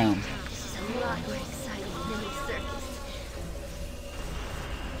 down on the ground. This is a lot more exciting than the circus.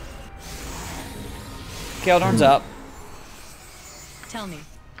 Keldorn's up. Tell me.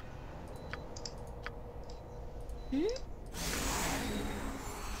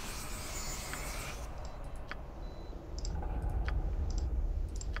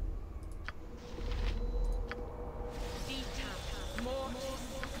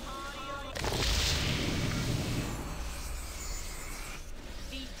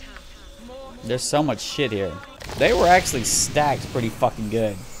 There's so much shit here. They were actually stacked pretty fucking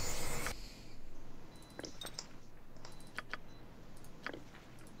good.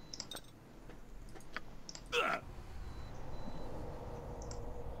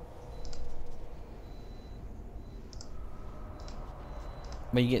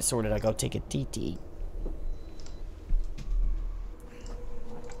 When you get sorted, I go take a TT.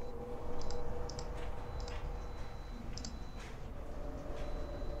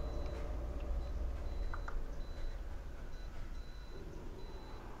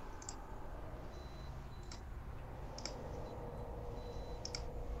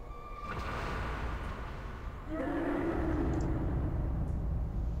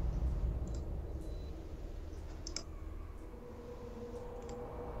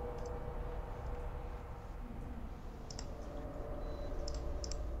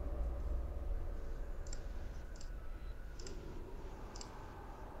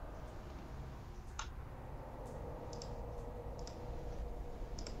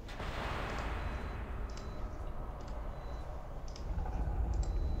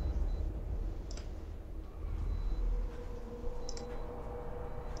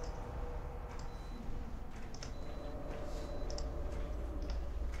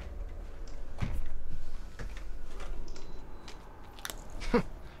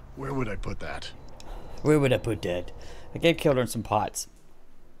 Where would I put that? Where would I put that? I gave Keldorn some pots.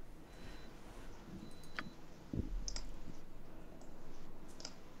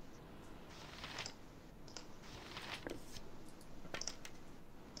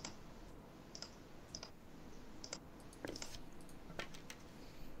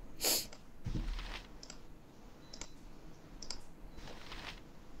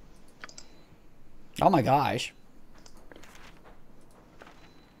 Oh my gosh.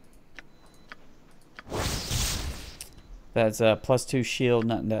 That's a +2 shield,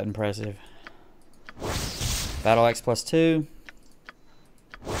 nothing that impressive. Battle Axe +2.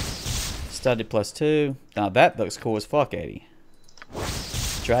 Studded +2. Now that looks cool as fuck, Eddie.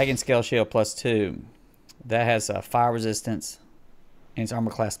 Dragon Scale Shield +2. That has fire resistance. And it's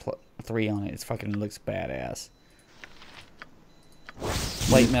armor class +3 on it. It fucking looks badass.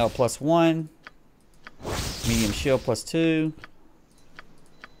 Plate Mail +1. Medium Shield +2.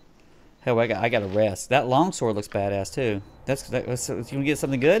 Hell, I got a rest. That longsword looks badass too. That's you wanna get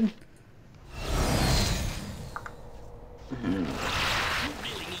something good? You really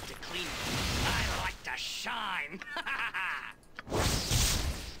need to clean. I like to shine.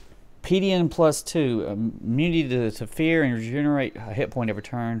 Pedian +2. Immunity to fear and regenerate a hit point every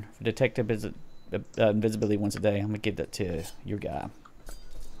turn. Detect invisibility once a day. I'm gonna give that to your guy.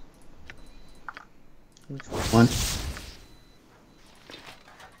 One.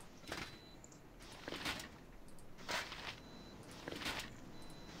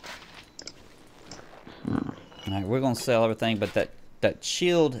 we're gonna sell everything, but that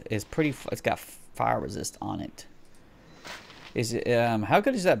shield is pretty. It's got fire resist on it. Is it? How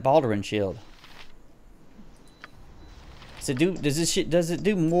good is that Baldur shield? Does it do? Does it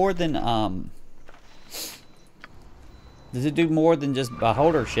do more than Does it do more than just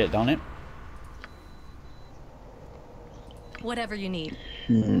beholder shit? Don't it? Whatever you need.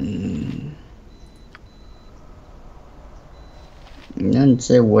 It doesn't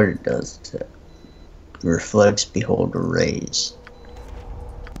say what it does. It reflects beholder rays.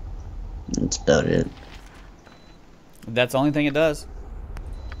 That's about it. That's the only thing it does.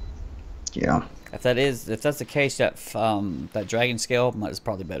 Yeah. If that's the case, that that dragon scale is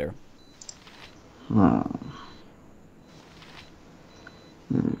probably better.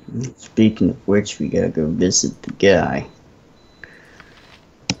 Speaking of which, we gotta go visit the guy.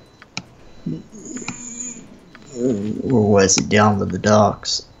 Or was it down to the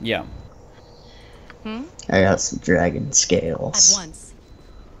docks? Yeah. I got some dragon scales. At once.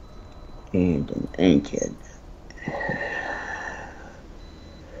 And an ankhead.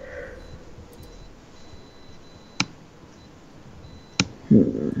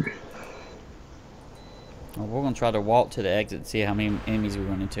 Well, we're gonna try to walk to the exit and see how many enemies we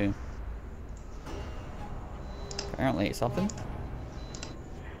run into. Apparently it's something.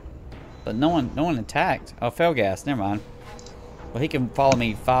 But no one attacked. Oh, fell gas. Never mind. Well, he can follow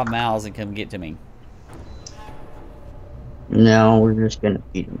me 5 miles and come get to me. No, we're just gonna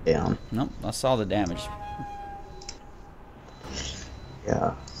beat him down. Nope, I saw the damage.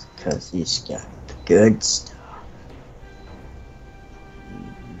 Yeah, because he's got the good stuff.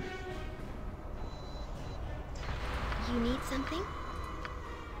 You need something?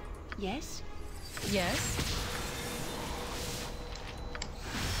 Yes? Yes?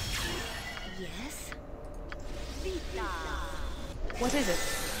 Yes? What is it?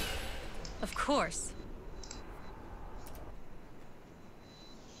 Of course.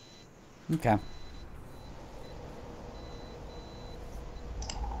 Okay.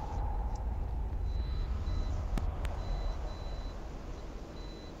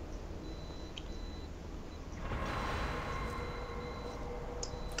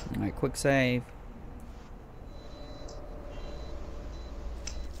 Alright, quick save.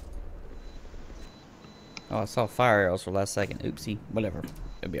 Oh, I saw fire arrows for the last second. Oopsie. Whatever.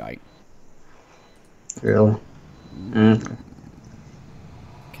 It'll be alright. Really?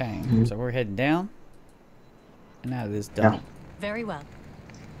 Okay, so we're heading down and out of this dump. Very well.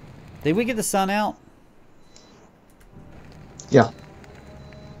 Did we get the sun out? Yeah.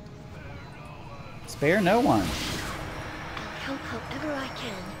 Spare no one. I'll help however I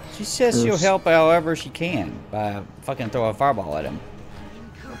can. She says she'll help however she can by fucking throwing a fireball at him.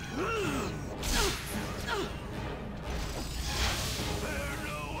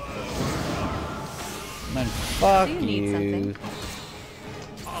 Man, fuck Do you need you. something?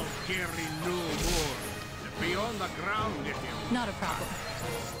 I'll carry no more. Be on the ground if you... Not a problem.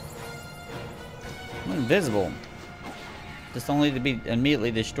 I'm invisible. Just only to be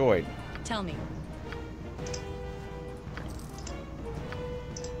immediately destroyed. Tell me.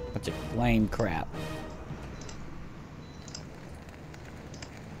 Bunch of lame crap.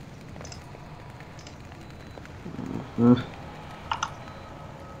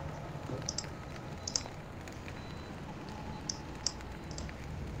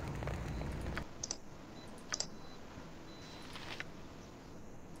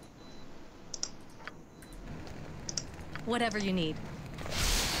 Whatever you need.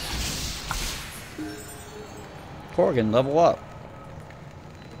 Corgan, level up.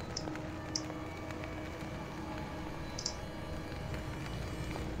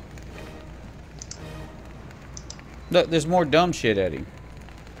 Look, there's more dumb shit, Eddie.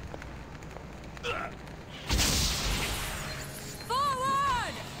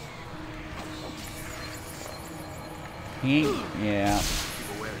 Forward! He ain't, yeah.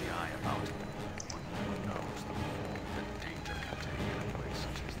 Keep a wary eye about it. One knows the role that danger can take in a place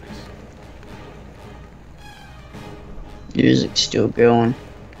such as this. Music's still going.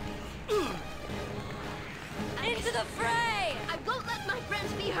 Into the fray! I won't let my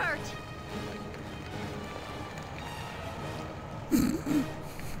friends be hurt!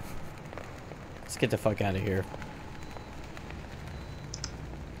 Let's get the fuck out of here.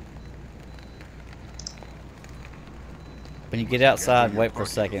 When you get outside, wait for a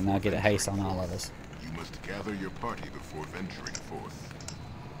second and I'll get a haste on all of us. You must gather your party before venturing forth.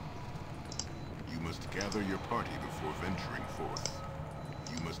 You must gather your party before venturing forth.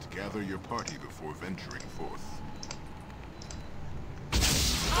 You must gather your party before venturing forth.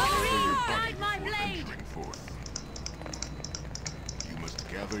 Guide my blade! Venturing forth. You must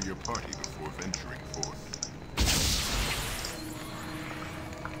gather your party before venturing forth.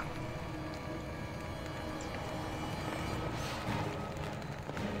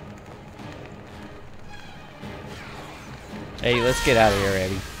 Hey, let's get out of here,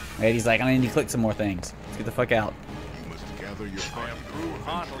 Eddie. Eddie's like, I need to click some more things. Let's get the fuck out. You must gather your party.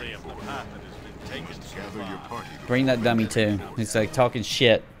 Heartily of the path that has been taken so far. Bring that dummy too. He's like talking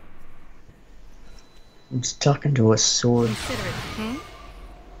shit. I'm just talking to a sword. Consider it.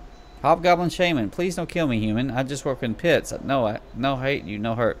 Hobgoblin Shaman, please don't kill me, human. I just work in pits. No hate you,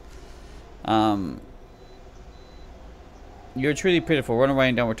 no hurt. You're truly pitiful. Run away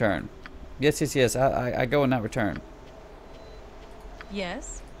and don't return. Yes, yes, yes. I go and not return.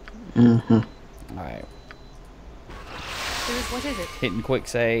 Yes. Alright. What is it? Hitting quick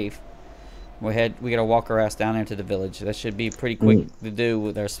save. We gotta walk our ass down into the village. That should be pretty quick to do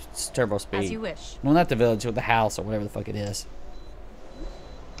with our turbo speed. As you wish. Well, not the village, but the house or whatever the fuck it is.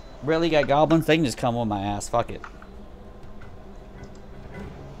 Really got goblins? They can just come on my ass. Fuck it.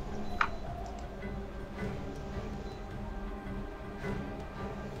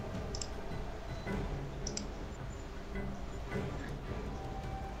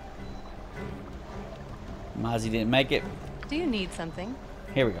 Mozzie didn't make it. Do you need something?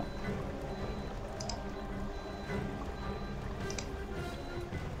 Here we go.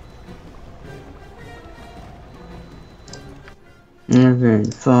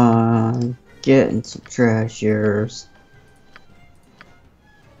 Having fun, getting some treasures.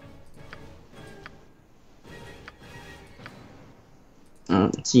 I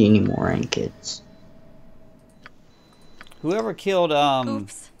don't see any more ankids. Whoever killed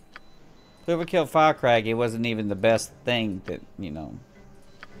Oops. whoever killed Firecrag, it wasn't even the best thing that, you know.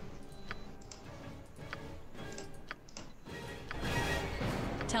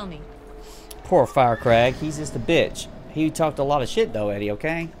 Tell me. Poor Firecrag, he's just a bitch. He talked a lot of shit though, Eddie,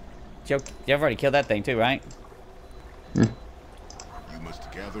 okay? You already killed that thing too, right? You must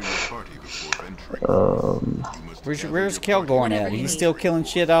gather your party before venturing. Where's Kelgorn at? He's still killing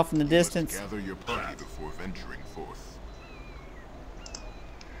shit off in the distance? Gather your party before venturing forth.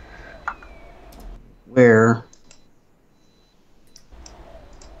 Where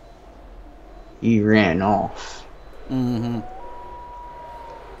he ran off. Mm-hmm.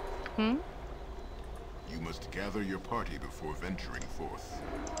 You must gather your party before venturing forth.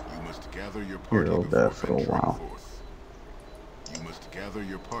 You must gather your party You'll before there for a venturing while. forth. You must gather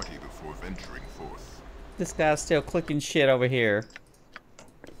your party before venturing forth. This guy's still clicking shit over here.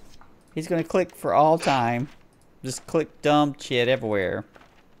 He's gonna click for all time. Just click dumb shit everywhere.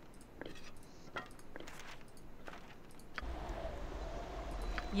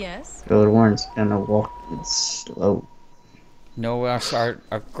 Yes. Goldwarn's gonna walk slow. No, our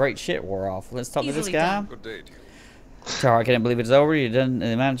great shit wore off. Let's talk to this Easily guy. done. Good day to you. Tara, I can't believe it's over. You've done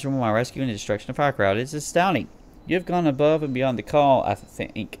the management of my rescue and the destruction of Firecrowd. It's astounding. You've gone above and beyond the call, I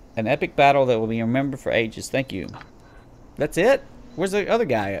think. An epic battle that will be remembered for ages. Thank you. That's it? Where's the other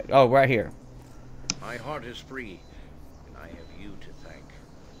guy at? Oh, right here. My heart is free, and I have you to thank.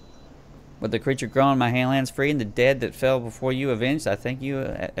 With the creature grown, my hands free, and the dead that fell before you avenged, I thank you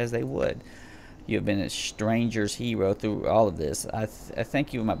as they would. You have been a stranger's hero through all of this. I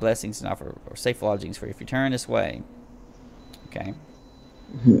thank you with my blessings and offer safe lodgings for you if you turn this way. Okay.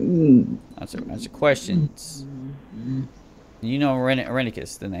 That's a questions. You know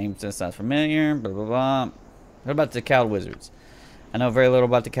Renicus, the name sounds familiar, blah blah blah. What about the Cow Wizards? I know very little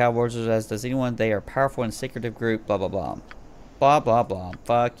about the Cow Wizards, as does anyone. They are a powerful and secretive group, blah blah blah. Blah blah blah.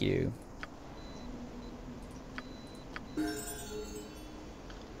 Fuck you.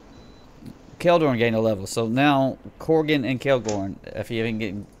 Keldorn gained a level, so now Corgan and Kelgorn, if you haven't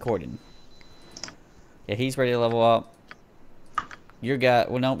getting Corden. Yeah, he's ready to level up. Your guy,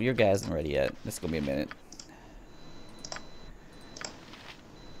 well, no, your guy isn't ready yet. This is gonna be a minute.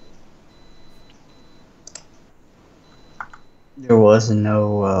 There was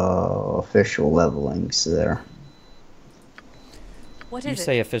no official levelings there. What You is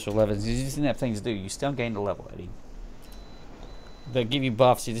say it? official levels. You just didn't have things to do. You still gained a level, Eddie. They give you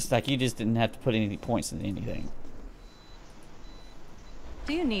buffs. You just didn't have to put any points in anything.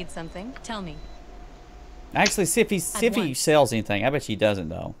 Do you need something? Tell me. Actually, see if he sells anything. I bet he doesn't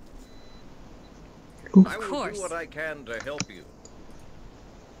though. I will course. do what I can to help you.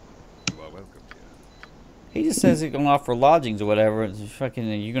 You are welcome here. He just says he's gonna offer lodgings or whatever. It's fucking,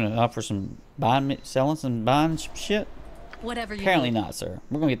 you're gonna offer some selling some shit. Whatever you Apparently need. not, sir.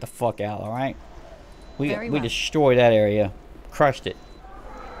 We're gonna get the fuck out. All right. Very We well. destroyed that area, crushed it.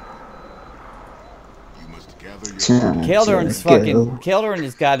 You must gather your Keldorn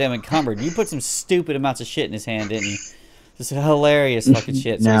is goddamn encumbered. You put some stupid amounts of shit in his hand, didn't you? Just hilarious fucking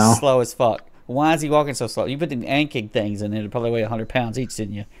shit. So No. he's slow as fuck. Why is he walking so slow? You put the ankig things in there. They probably weigh 100 pounds each,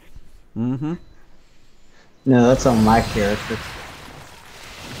 didn't you? Mm-hmm. No, that's on my character.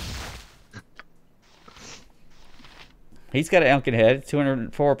 He's got an elkin head.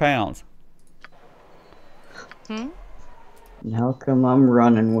 204 pounds. Hmm? And how come I'm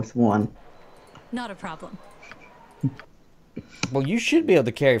running with one? Not a problem. Well, you should be able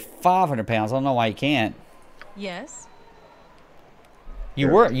to carry 500 pounds. I don't know why you can't. Yes.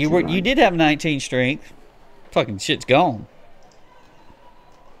 You did have 19 strength. Fucking shit's gone.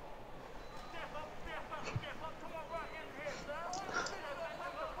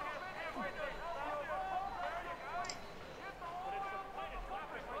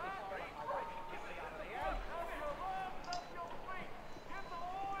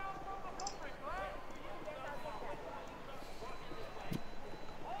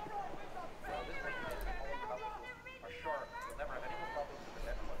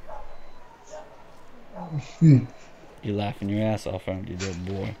 You're laughing your ass off, aren't you,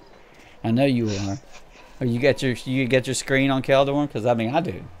 little boy? I know you are. Oh, you got your screen on Keldor? Because I mean, I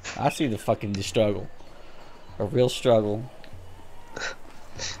do. I see the fucking struggle, a real struggle.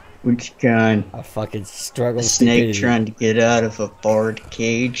 Which kind? A fucking struggle. A snake trying to get out of a barred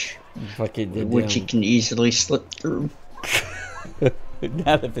cage, which you can easily slip through.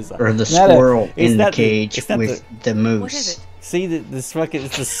 Not if it's or the squirrel in the cage with the moose. What is it? See, this fucking,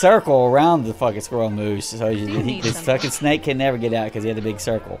 it's the circle around the fucking squirrel moose. So this fucking snake can never get out because he had a big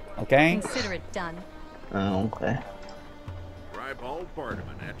circle. Okay? Consider it done. Oh, okay. Ribald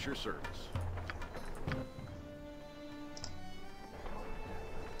Bardaman at your service.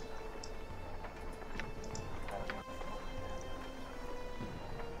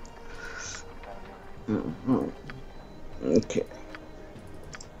 Okay.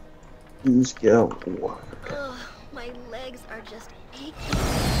 Let's go. Ugh, my legs are just aching.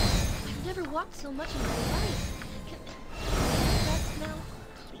 I've never walked so much in my life. Can I rest now,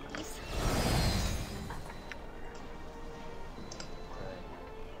 please?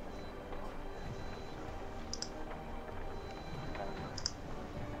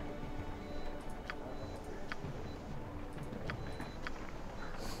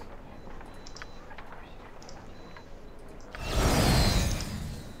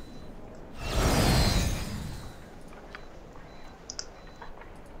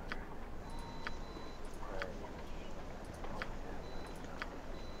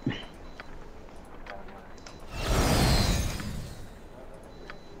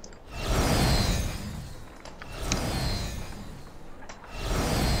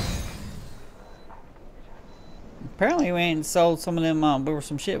 Apparently we ain't sold some of them, there was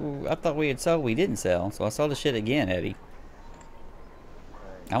some shit I thought we had sold we didn't sell. So I sold the shit again, Eddie.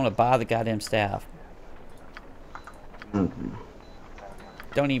 I want to buy the goddamn staff. Don't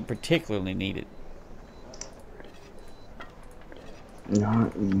even particularly need it.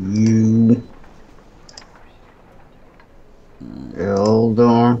 Not you.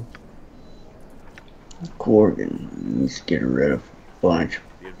 Eldor. Corgan. Let's get rid of a bunch.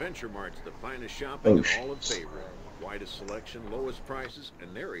 The Adventure Mart's the finest shopping in all of Faerun. Widest selection, lowest prices,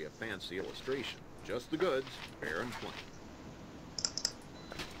 and nary a fancy illustration. Just the goods, fair and plain.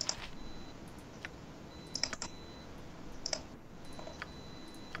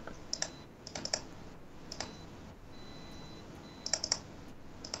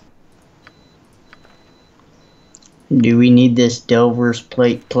 Do we need this Delver's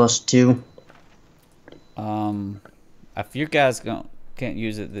plate +2? If you guys can't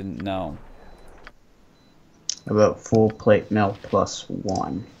use it, then no. About full plate mail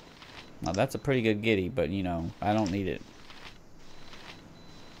 +1. Now that's a pretty good giddy, but you know, I don't need it.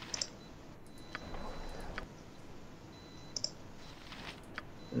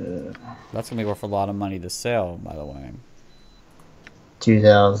 That's gonna be worth a lot of money to sell, by the way.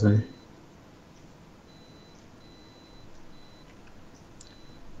 2,000.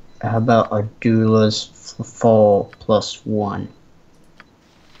 How about Ardula's fall +1?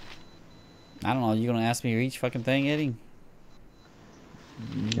 I don't know. You gonna ask me each fucking thing, Eddie?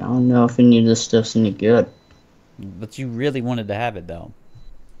 I don't know if any of this stuff's any good. But you really wanted to have it, though.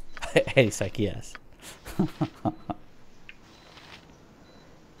 Eddie's like, yes.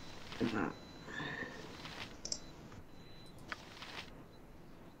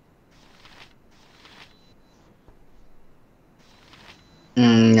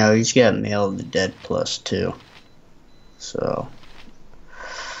 No, he's got Mail of the Dead +2. So.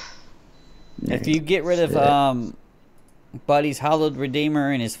 If you get rid of Buddy's Hallowed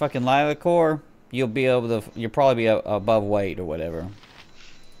Redeemer and his fucking Lila Core, you'll be able to. You'll probably be above weight or whatever.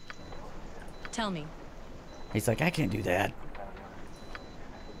 Tell me. He's like, I can't do that.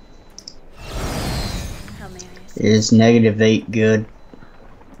 How may I assist? Is -8 good?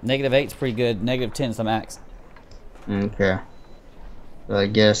 -8's pretty good. -10's the max. Okay. So I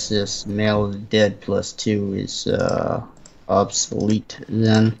guess this Mail of the Dead +2 is obsolete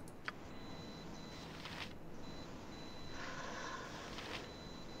then.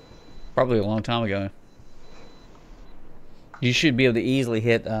 Probably a long time ago. You should be able to easily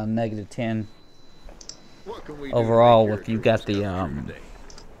hit -10 overall if you got the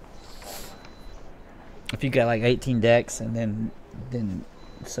if you got like 18 decks and then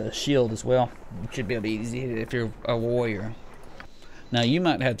it's a shield as well. You should be able to easily hit it if you're a warrior. Now you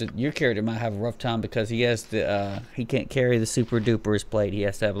might have to. Your character might have a rough time because he has the he can't carry the super duper blade. He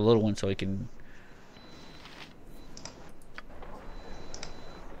has to have a little one so he can.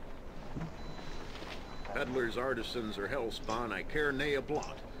 Peddlers, artisans, or hellspawn, I care nay a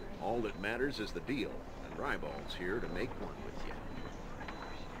blot. All that matters is the deal, and Rybald's here to make one with you.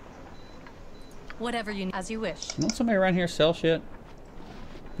 Whatever you need, as you wish. Don't somebody around here sell shit?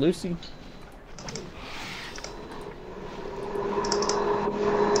 Lucy?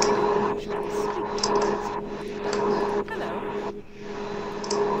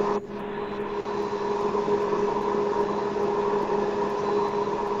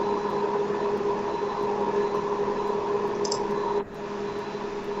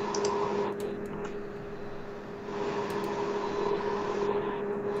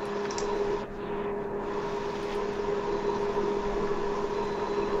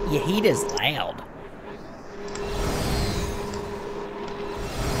 Your heat is loud.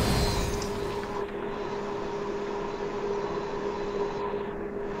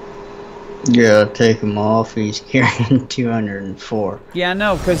 Yeah, take him off. He's carrying 204. Yeah, I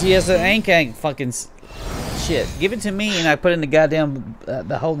know, because he has an ank fucking shit. Give it to me and I put in the goddamn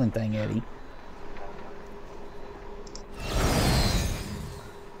the holding thing, Eddie.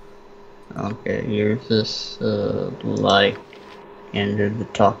 Okay, here's this light under the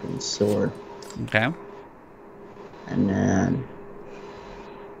talking sword. Okay. And then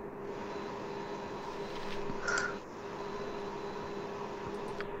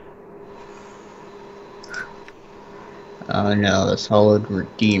oh no, the solid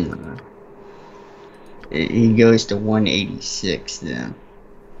redeemer. He goes to 186 then.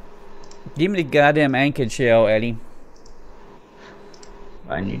 Give me the goddamn anchored shell, Eddie.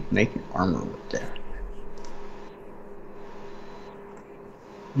 I need to make an armor with that.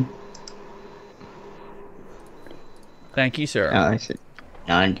 Thank you, sir. I said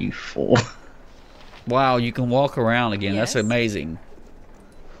 94. Wow, you can walk around again. Yes. That's amazing.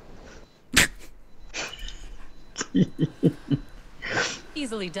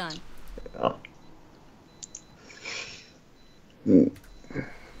 Easily done. Oh.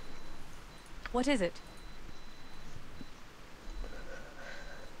 What is it?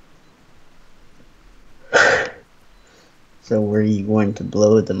 So where are you going to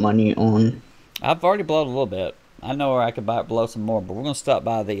blow the money on? I've already blown a little bit. I know where I could blow some more, but we're gonna stop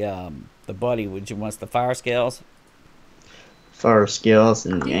by the buddy which wants the fire scales. Fire scales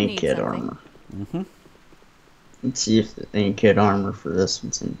and the Do you need ankit something? armor. Mm-hmm. Let's see if the ankit armor for this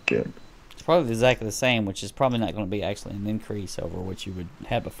one's any good. It's probably exactly the same, which is probably not going to be actually an increase over what you would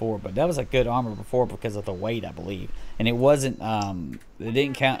have before. But that was a good armor before because of the weight, I believe, and it wasn't. It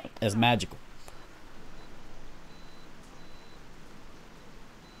didn't count as magical.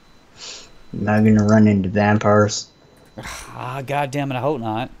 Am I gonna run into vampires? Ah, God damn it! I hope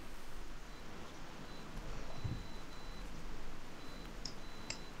not.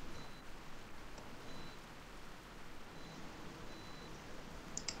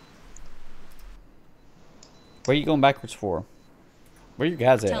 Where are you going backwards for? Where are your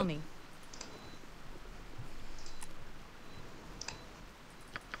guys at? Tell me.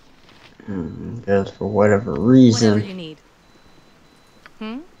 Because for whatever reason, Whatever you need.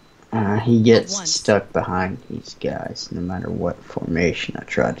 he gets At once. stuck behind these guys no matter what formation I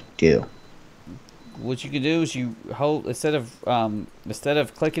try to do. What you can do is you hold instead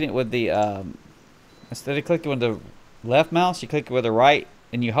of clicking it with the left mouse, you click it with the right,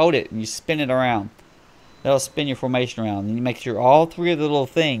 and you hold it and you spin it around. That'll spin your formation around, and you make sure all three of the little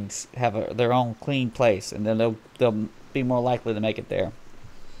things have their own clean place, and then they'll be more likely to make it there.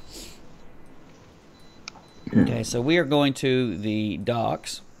 Okay, so we are going to the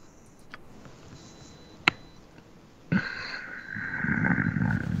docks.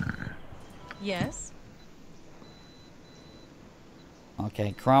 Yes.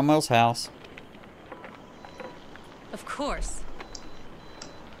 Okay, Cromwell's house. Of course.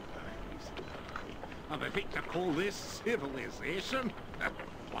 Am I fit to call this civilization?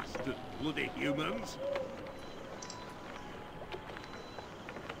 Bastard bloody humans.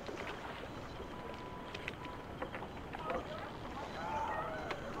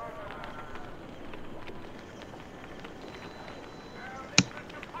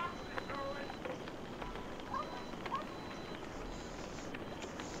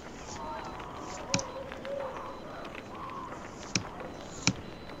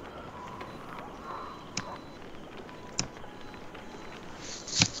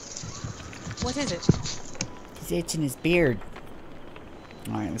 What is it? He's itching his beard.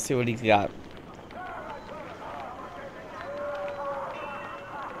 Alright, let's see what he's got.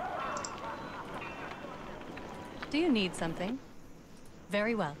 Do you need something?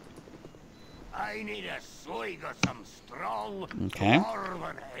 Very well. I need a swig of some strong Okay.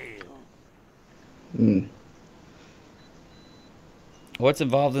 dwarven ale. What's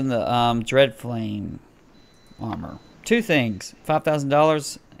involved in the Dread Flame armor? Two things: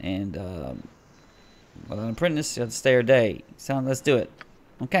 $5,000 and well, an apprentice. You have to stay or day. So let's do it.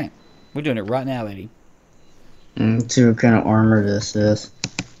 Okay, we're doing it right now, Eddie. See what kind of armor this is.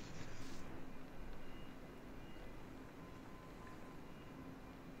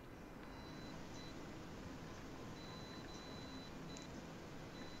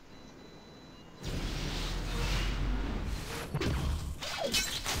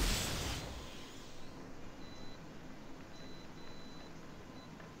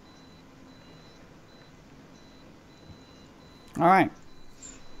 All right.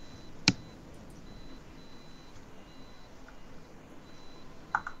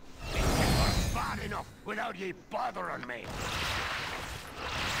 It's never bad enough without ye bothering me.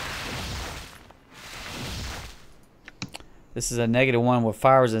 This is a -1 with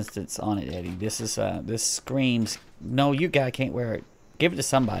fire resistance on it, Eddie. This is this screams. No, you guy can't wear it. Give it to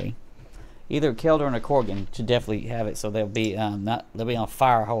somebody. Either a Kelder or a Korgan should definitely have it, so they'll be they'll be on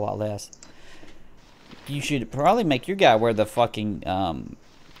fire a whole lot less. You should probably make your guy wear the fucking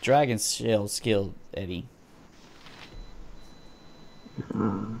dragon shell skill, Eddie.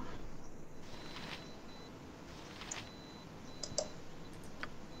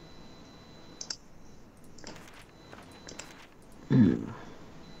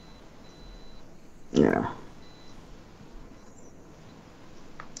 Yeah.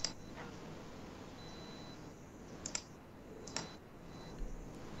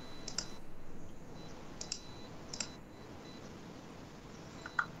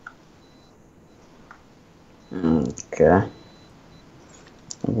 Okay.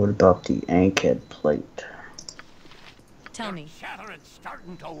 What about the ankhead plate? Tell me. Chattering's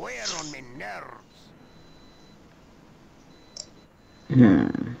starting to wear on me nerves.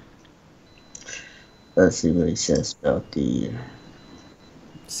 Let's see what he says about the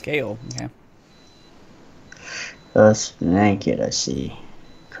Scale, okay. That's an ankhead, I see.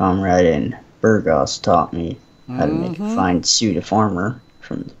 Comrade in Burgos taught me how to make a fine suit of armor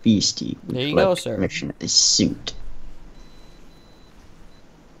from the beastie. There you go, sir. Commission a suit.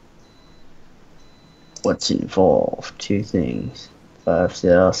 What's involved? Two things.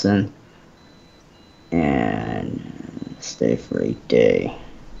 5,000 and stay for a day.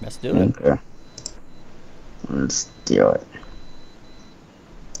 Let's do it. Okay. Let's do it.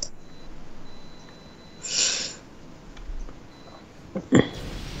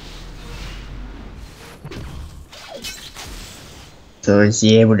 So is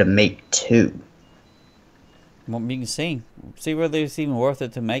he able to make two? Well, you can see whether it's even worth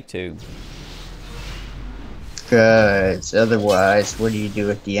it to make two. Because otherwise, what do you do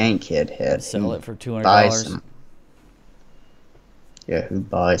with the ankhead head? Sell it for $200. Buys them. Yeah, who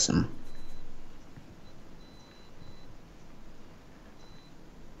buys them?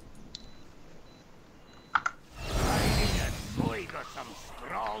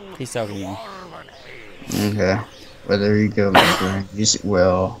 He's talking to you. Okay. Whether you go use it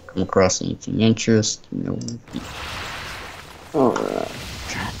well, come across anything interest, Alright.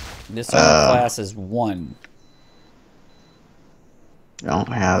 This armor class is 1. I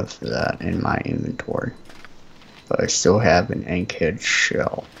don't have that in my inventory. But I still have an ankhead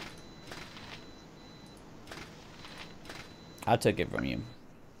shell. I took it from you.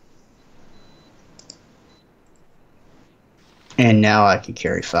 And now I can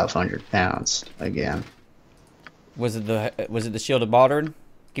carry 500 pounds again. Was it the shield of Baldur?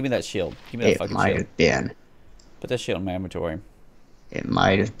 Give me that shield. Give me that fucking shield. It might have been. Put that shield in my inventory. It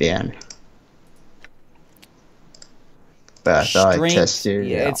might have been. But I thought I tested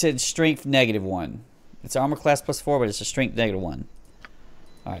it out. It said strength -1. It's armor class +4, but it's a strength -1.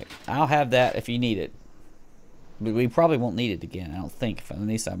 Alright, I'll have that if you need it. But we probably won't need it again, I don't think, at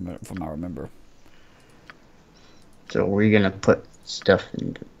least from I remember. So we're gonna put stuff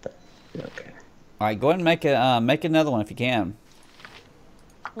in the... Okay. Alright, go ahead and make another one if you can.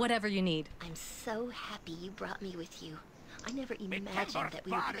 Whatever you need. I'm so happy you brought me with you. I never imagined that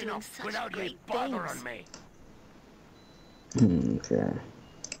we would be doing such great things. Okay.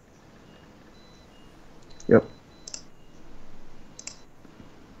 Yep.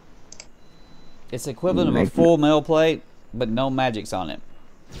 It's equivalent of a full metal plate, but no magics on it.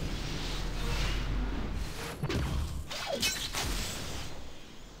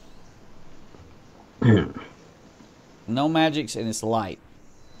 No magics, and it's light.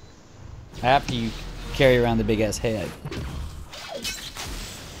 After you carry around the big ass head.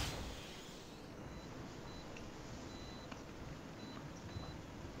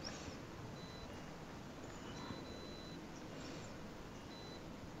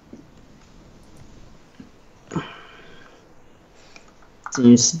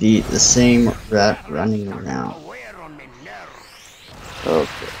 Seems to be the same rat running around.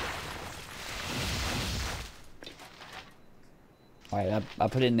 Okay. Alright, I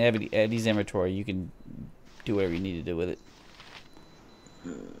put it in Eddy's inventory. You can do whatever you need to do with it.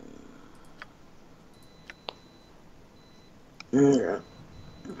 Yeah.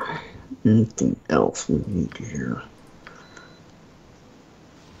 Anything else we need here?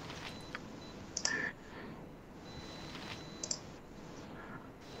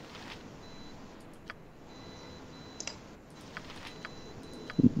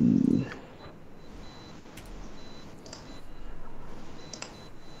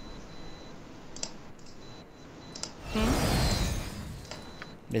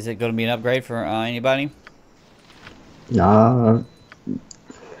 Is it going to be an upgrade for anybody? Oh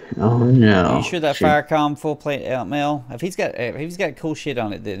no. Are you sure that Firecom full plate mail? If he's got cool shit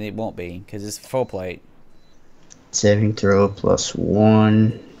on it, then it won't be because it's full plate. Saving throw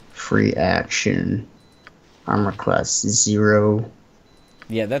 +1, free action, armor class 0.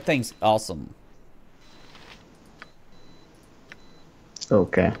 Yeah, that thing's awesome.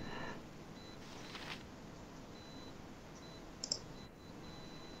 Okay.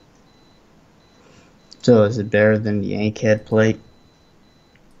 So is it better than the Ankhead plate?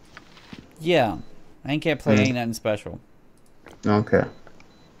 Yeah, Ankhead plate ain't nothing special. Okay.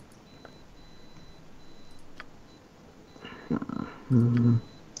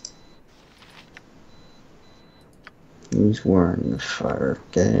 He's wearing the fire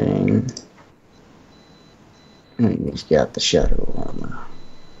thing. And he's got the shadow armor.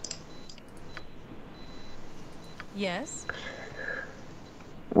 Yes?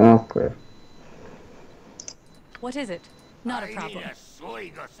 Okay. What is it? Not a I problem. need a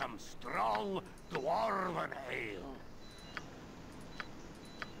swig of some strong dwarven ale.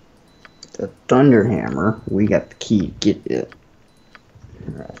 The Thunder Hammer, we got the key to get it.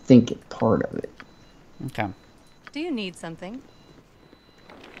 Or I think it's part of it. Okay. Do you need something?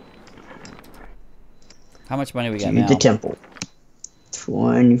 How much money we got To now? the temple.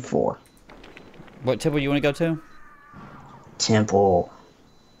 24. What temple you want to go to? Temple.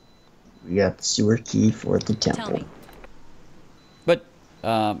 We got the sewer key for the temple. Tell me. But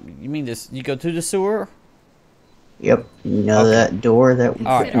you mean this? You go through the sewer? Yep. You know that door that we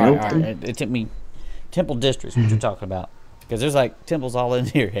All couldn't right, all right, open? all right. It took me Temple District's what you're talking about. Because there's like temples all in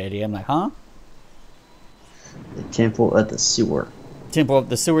here, Eddie. I'm like, huh? The temple of the sewer. Temple of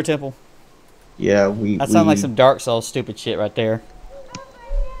the sewer temple? Yeah, That sounds like some Dark Souls stupid shit right there.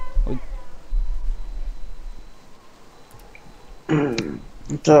 I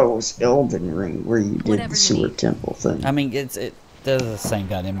thought it was Elden Ring where you did Whatever the you sewer need. temple thing. I mean, it does the same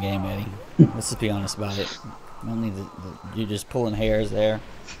goddamn game, Eddie. Let's just be honest about it. I don't need you're just pulling hairs there.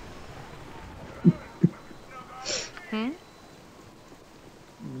 Hmm?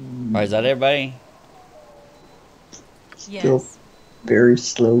 Alright, is that everybody? Still Yes. very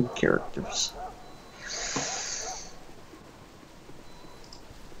slow characters.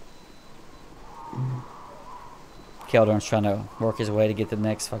 Keldorn's trying to work his way to get the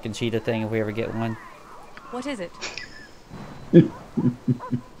next fucking cheetah thing if we ever get one. What is it? Do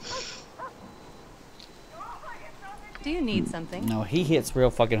you need something? No, he hits real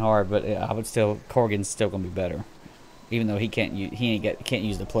fucking hard, but I would still Corgan's still gonna be better, even though he can't can't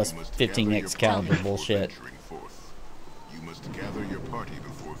use the plus 15x caliber bullshit. You must gather your party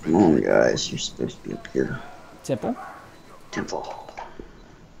before Come on, guys, you're supposed to be up here. Temple. Temple.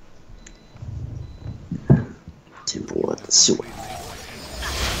 Temple at the sewer.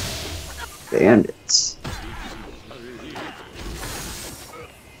 Bandits.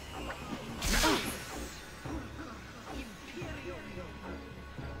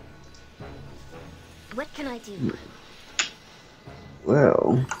 What can I do?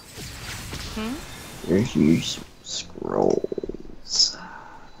 Well, there's your scrolls.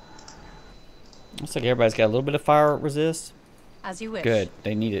 Looks like everybody's got a little bit of fire resist. As you wish. Good,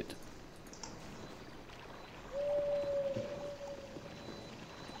 they need it.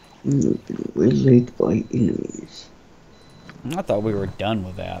 You've been waylaid by enemies. I thought we were done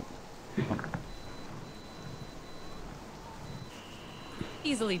with that.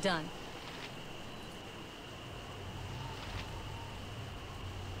 Easily done.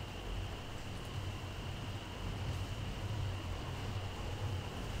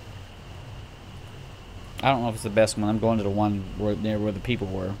 I don't know if it's the best one. I'm going to the one near where the people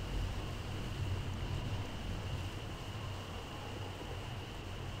were.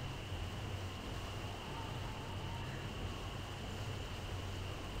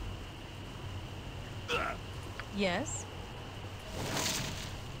 Yes.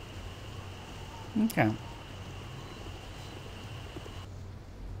 Okay.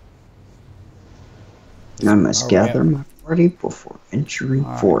 I must gather my party before venturing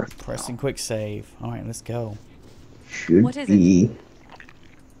forth. Pressing quick save. All right, let's go. Should What is be. it?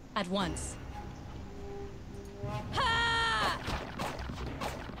 At once.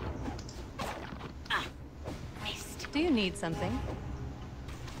 Do you need something?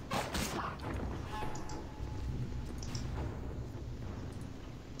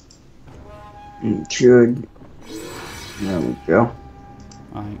 Should. There we go.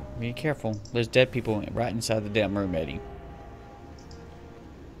 Alright, be careful. There's dead people right inside the damn room, Eddie.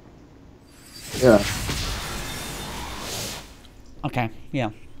 Yeah. Okay,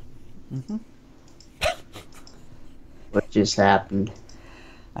 yeah. What just happened?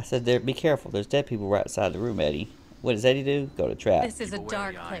 I said there. Be careful. There's dead people right outside the room, Eddie. What does Eddie do? Go to trap. This is a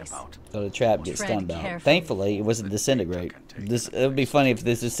dark place. Go to trap, get stunned out. Carefully. Thankfully, it wasn't disintegrate. It would be funny if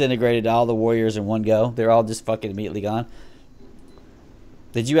this disintegrated all the warriors in one go. They're all just fucking immediately gone.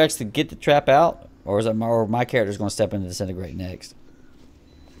 Did you actually get the trap out, or is it my character's going to step into disintegrate next?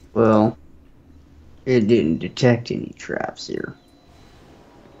 Well, it didn't detect any traps here.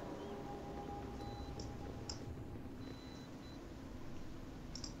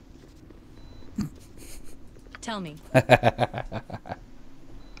 Tell me.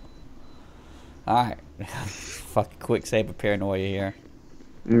 Alright. Fucking quick save of paranoia here.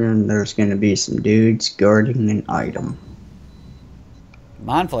 And there's gonna be some dudes guarding an item.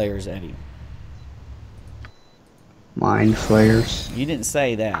 Mind flayers, Eddie. Mind flayers? You didn't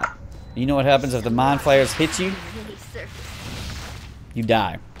say that. You know what happens if the mind flayers hit you? You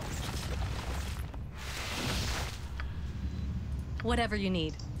die. Whatever you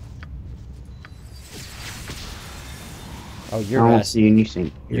need. Oh, I don't see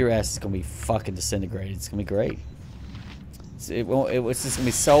anything here. Your ass is gonna be fucking disintegrated. It's gonna be great. It's just gonna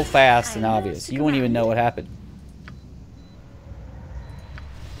be so fast and obvious. You won't even know what happened.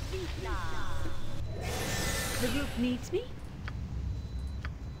 The group needs me?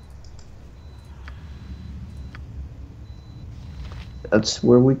 That's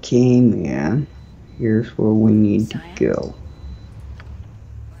where we came in. Here's where we need to go.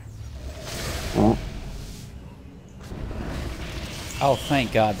 Oh. Oh,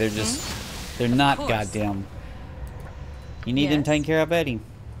 thank God. They're not goddamn. You need them taken care of, Eddie.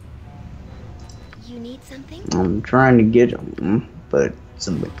 You need something? I'm trying to get them, but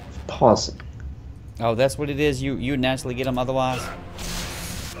somebody's pausing. Oh, that's what it is. You would naturally get them otherwise.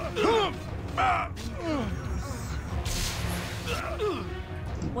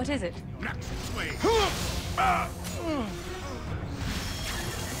 What is it?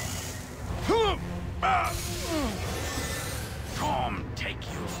 Tom, take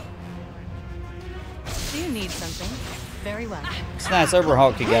you. Do you need something? Very well. It's nice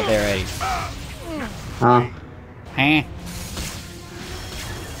overhawk you got there, Eddie. Huh? Huh?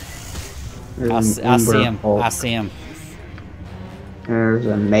 I see him. I see him. There's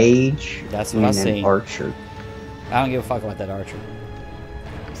a mage. That's what I see. An archer. I don't give a fuck about that archer.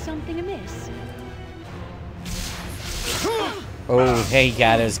 Something amiss? Oh, he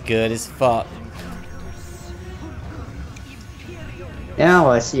got us good as fuck. Now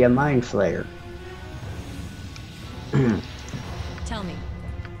I see a mind flayer. Tell me.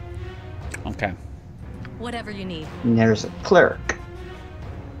 Okay. Whatever you need. And there's a cleric.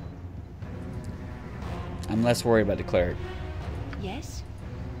 I'm less worried about the cleric. Yes?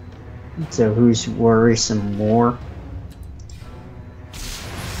 So who's worrisome more?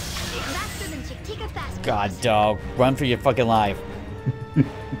 God, dog. Run for your fucking life.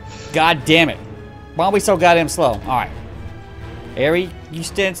 God damn it. Why are we so goddamn slow? Alright. Harry, you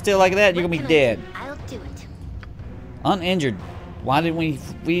stand still like that, you're gonna be dead. I'll do it. Uninjured. Why didn't we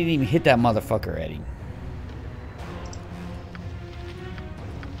didn't even hit that motherfucker, Eddie?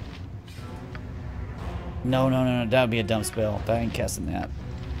 No, that would be a dumb spell. I ain't casting that.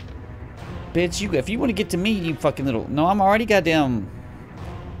 Bitch, if you want to get to me, you fucking little... No, I'm already goddamn...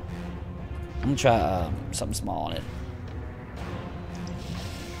 I'm gonna try something small on it.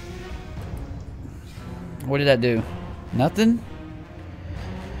 What did that do? Nothing?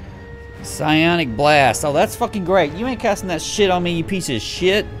 Psionic Blast. Oh, that's fucking great. You ain't casting that shit on me, you piece of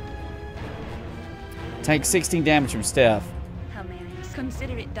shit. Take 16 damage from Steph. How may I just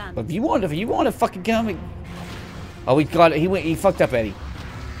consider it done? But if you want to fucking come... Oh, he fucked up, Eddie.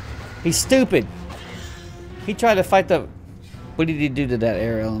 He's stupid. He tried to fight the... What did he do to that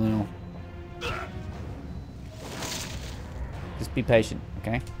air elemental? Just be patient,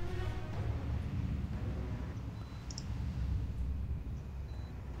 okay?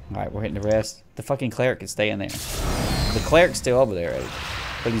 Alright, we're hitting the rest. The fucking cleric can stay in there. The cleric's still over there, Eddie.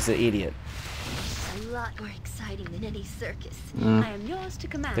 But he's an idiot. A lot more exciting than any circus. I am yours to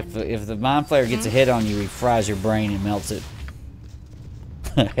command. If the mind flayer gets a hit on you, he fries your brain and melts it.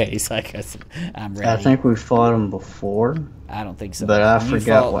 He's like, I'm ready. I think we fought him before. I don't think so. But I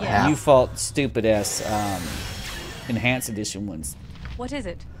forgot what happened. You fought stupid ass enhanced edition ones. What is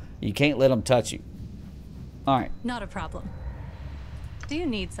it? You can't let them touch you. All right. Not a problem. Do you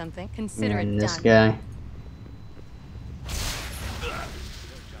need something? Consider it done. This guy.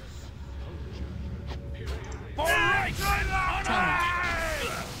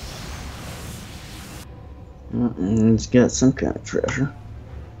 He's got some kind of treasure.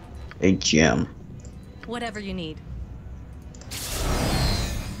 A gem. Whatever you need.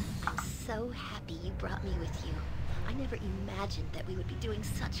 I'm so happy you brought me with you. I never imagined that we would be doing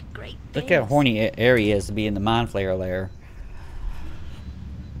such great things. Look how horny Airy is to be in the mind flayer lair.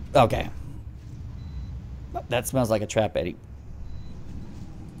 Okay. That smells like a trap, Eddie.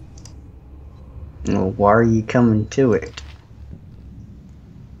 Well, why are you coming to it?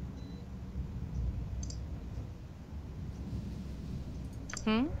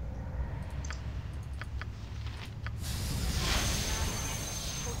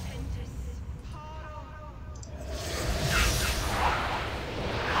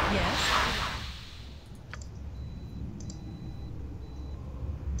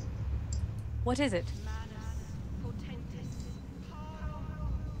 What is it?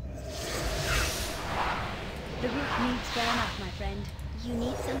 The root needs fair enough, my friend. You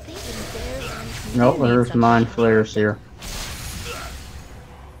need something? Then there's Nope, there's mind flares here.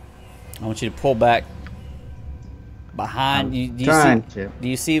 I want you to pull back behind. Do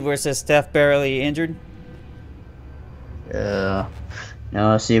you see where it says Steph barely injured? No,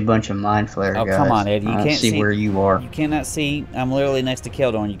 I see a bunch of mind flare guys. Oh, come on, Eddie. You I can't see where you are. You cannot see. I'm literally next to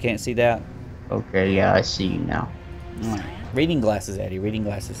Keldorn. You can't see that? Okay, yeah, I see you now. All right. Reading glasses, Eddie. Reading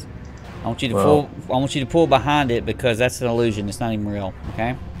glasses. I want you to pull. I want you to pull behind it because that's an illusion. It's not even real.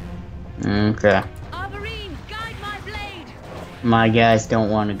 Okay. Okay. Arborine, guide my blade. My guys don't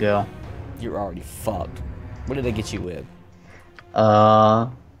want to go. You're already fucked. What did they get you with?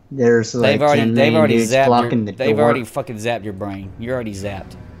 There's like they've already zapped blocking the door. They've already fucking zapped your brain. You're already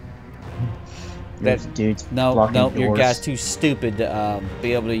zapped. That dude's no, doors. Your guy's too stupid to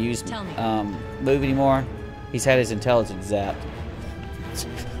be able to use move anymore. He's had his intelligence zapped.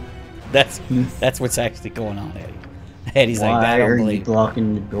 That's what's actually going on, Eddie. Eddie's Why like, I don't are believe. you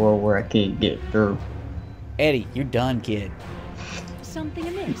blocking the door where I can't get through? Eddie, you're done, kid. Something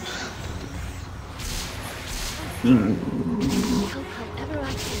amiss. Help however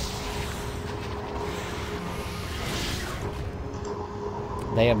I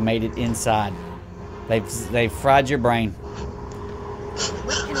can. They have made it inside. They've fried your brain.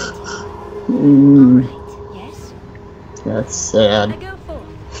 What can I do? Alright, yes? That's sad. I go forth.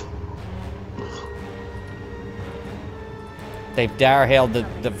 They've dire held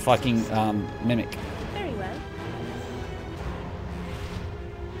the fucking mimic. Very well.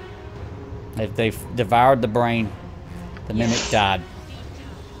 They've devoured the brain. The mimic died.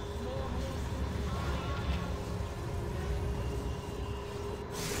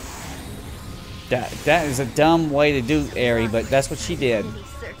 That is a dumb way to do Airy, but that's what she did.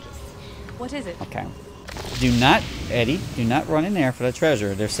 What is it? Okay. Do not, Eddie. Do not run in there for the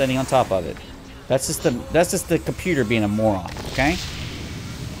treasure. They're sitting on top of it. That's just the computer being a moron. Okay.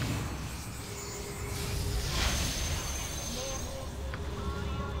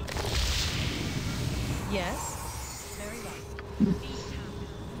 Yes. Very well.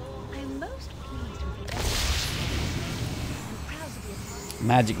 I'm most pleased with the effort. I'm proud to be a part of it.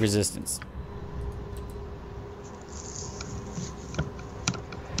 Magic resistance.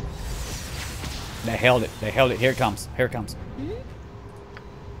 They held it. They held it. Here it comes. Here it comes.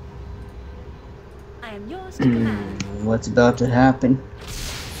 I am yours to command. What's about to happen?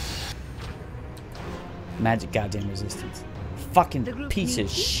 Magic goddamn resistance. Fucking piece of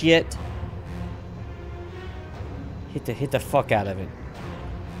shit. Hit the fuck out of it.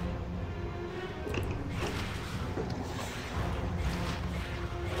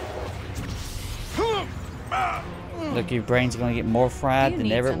 Look, your brain's gonna get more fried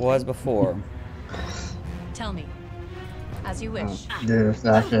than ever it was before. Tell me, as you wish. There's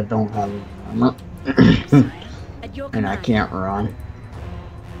that I don't have armor. And I can't run.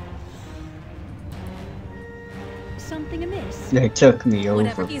 Something amiss. They took me over.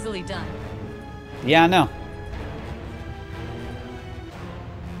 Whatever, easily done. Yeah, I know.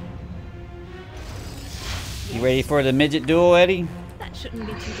 You ready for the midget duel, Eddie? That shouldn't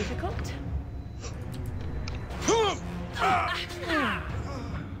be too difficult. How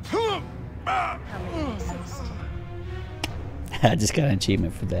may I assist? I just got an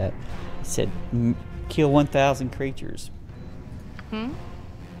achievement for that. It said, kill 1,000 creatures.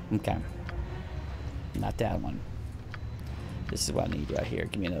 Okay. Not that one. This is what I need right here.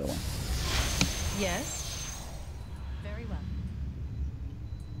 Give me another one. Yes. Very well.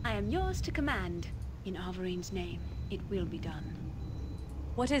 I am yours to command. In Avarine's name, it will be done.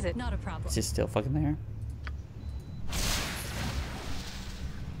 What is it? Not a problem. Is it still fucking there?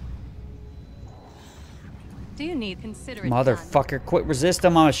 Do you need considerate Motherfucker, quit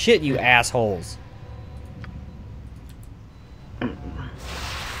resisting my shit, you assholes. Let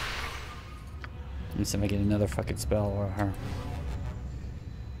me see if I get another fucking spell or her.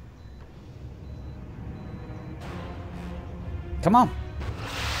 Come on.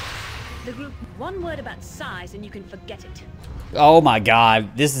 The group, one word about size and you can forget it. Oh my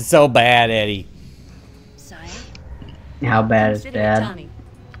god, this is so bad, Eddie. Sire? How bad is Consider it bad? Johnny.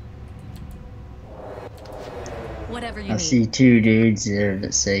 Whatever you I need. see two dudes there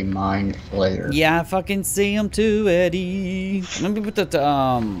that say Mind Flayer. Yeah, I fucking see them too, Eddie. Let me put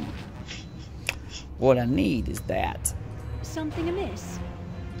the, what I need is that. Something amiss?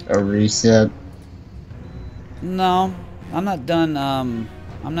 A reset. No, I'm not done,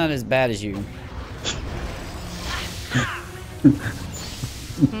 I'm not as bad as you.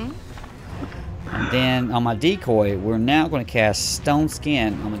 And then on my decoy, we're now going to cast Stone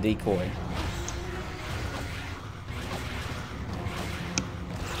Skin on the decoy.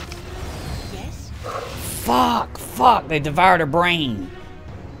 Yes? Fuck, they devoured her brain.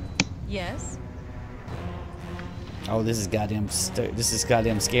 Yes. Oh, this is goddamn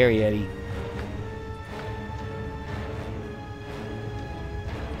scary, Eddie.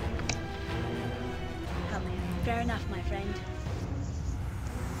 Fair enough, my friend.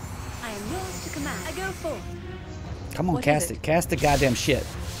 I am yours to command. I go forth. Come on, What cast is it. Cast the goddamn shit.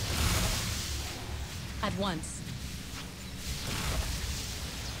 At once.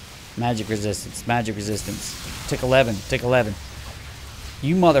 Magic resistance. Magic resistance. Tick 11. Tick 11.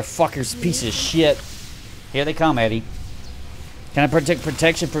 You motherfuckers, piece of shit. Here they come, Eddie. Can I protect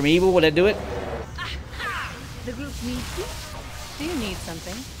protection from evil? Would I do it? The group needs you. Do you need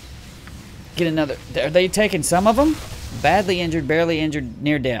something? Get another. Are they taking some of them? Badly injured, barely injured,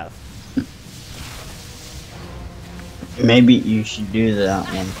 near death. Maybe you should do that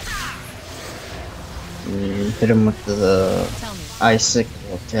one. You hit him with the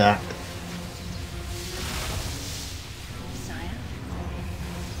icicle attack. Sire?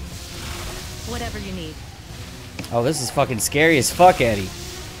 Whatever you need. Oh, this is fucking scary as fuck, Eddie.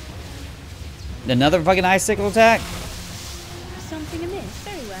 Another fucking icicle attack? Something amiss?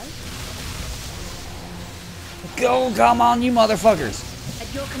 Very well. Go, come on, you motherfuckers.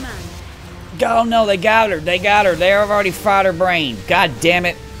 At your command. Oh no, they got her. They got her. They have already fried her brain. God damn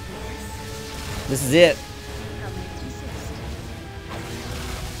it. This is it. How may I assist?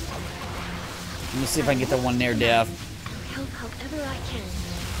 Let me see if I can get the one near death. I'll help however I can.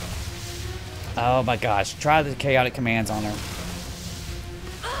 Oh my gosh. Try the chaotic commands on her.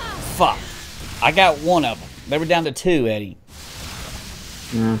 Fuck. I got one of them. They were down to two, Eddie.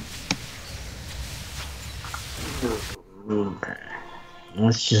 Yeah. Okay.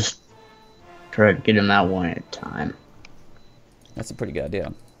 Let's just try to get him out one at a time. That's a pretty good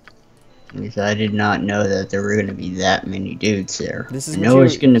idea. Because I did not know that there were going to be that many dudes there. This is I know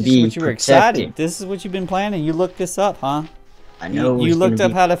it's going to be what you were excited. This is what you've been planning. You looked this up, huh? I know you looked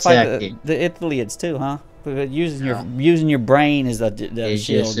up how to fight protected. the Ithiliots too, huh? But using your brain as the It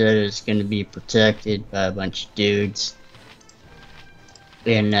shield. just said it's going to be protected by a bunch of dudes.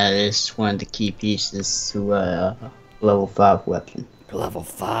 And this is one of the key pieces to a level 5 weapon. Level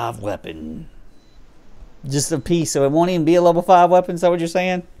 5 weapon. Just a piece, so it won't even be a level 5 weapon. Is that what you're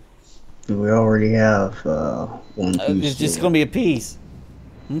saying? We already have one piece. It's just going to be a piece.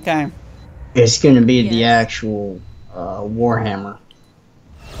 Okay. It's going to be the actual Warhammer.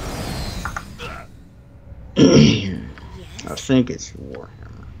 I think it's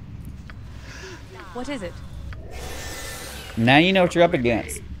Warhammer. What is it? Now you know what you're up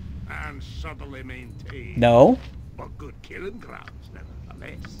against. And subtly maintained. No. But good killing grounds,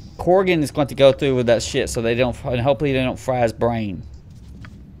 nevertheless. Corgan is going to go through with that shit, so they don't. And hopefully they don't fry his brain.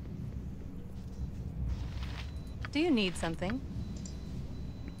 Do you need something?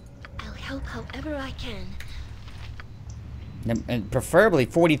 I'll help however I can. And preferably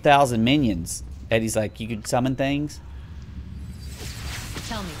 40,000 minions. Eddie's like, you could summon things.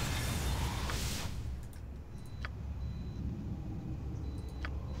 Tell me.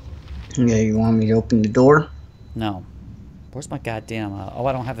 Yeah, you want me to open the door? No. Where's my goddamn? Oh,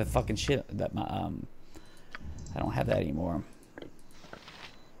 I don't have the fucking shit that my I don't have that anymore.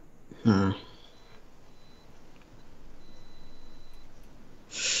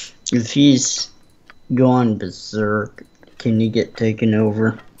 If he's gone berserk, can he get taken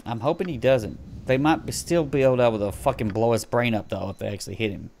over? I'm hoping he doesn't. They might still be able to fucking blow his brain up though if they actually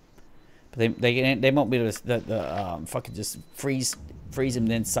hit him. But they won't be able to fucking just freeze him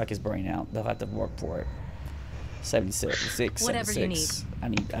then suck his brain out. They'll have to work for it. 76, Whatever 76. I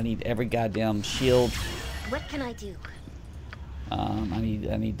need every goddamn shield. What can I do? I need You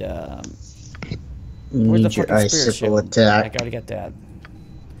where's the need your fucking spirit icicle shield? attack. I already got that.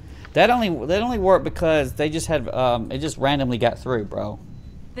 That only worked because they just had it just randomly got through, bro.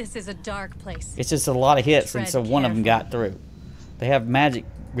 This is a dark place. It's just a lot of hits, and Tread so one of them got carefully. through. They have magic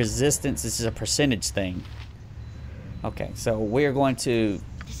resistance. This is a percentage thing. Okay, so we're going to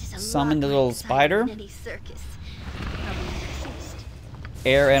summon the little spider.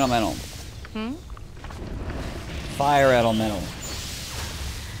 Air elemental. Fire elemental.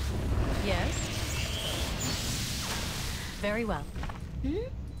 Yes. Very well.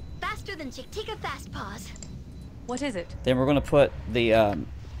 Faster than Chick-Tika Fast Paws. What is it? Then we're going to put the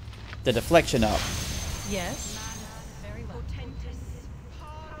deflection up. Yes. Very well.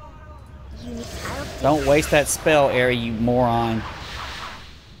 Don't waste that spell, Aerie, you moron.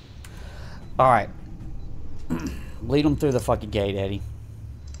 Alright. Lead them through the fucking gate, Eddie.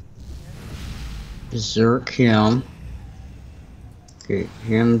 Berserk him. Get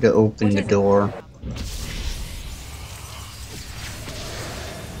him to open the door.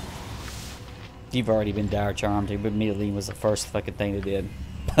 You've already been dire charmed. He immediately was the first fucking thing they did.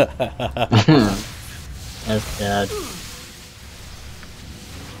 That's bad.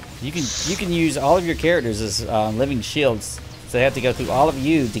 You can use all of your characters as living shields, so they have to go through all of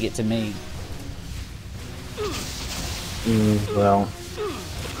you to get to me. Well.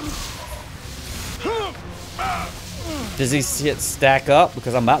 Does these shit stack up?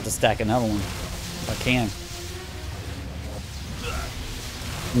 Because I'm about to stack another one, if I can.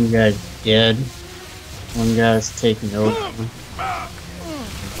 One guy's dead. One guy's taking over.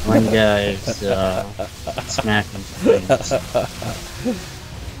 One guy's smacking things.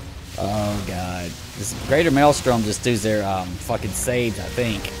 Oh god. This Greater Maelstrom just does their fucking saves, I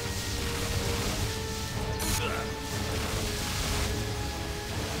think.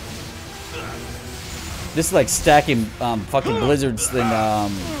 This is like stacking fucking blizzards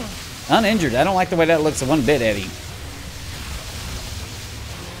and uninjured. I don't like the way that looks one bit, Eddie.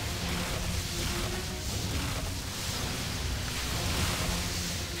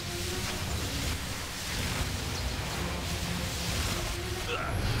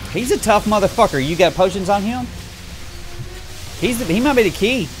 He's a tough motherfucker. You got potions on him? He might be the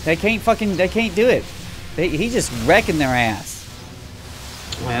key. They can't do it. He's just wrecking their ass.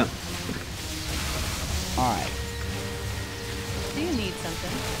 Yep. All right. Do you need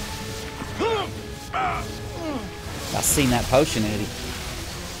something? I've seen that potion, Eddie.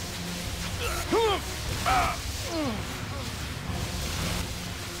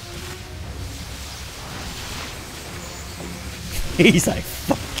 He's like,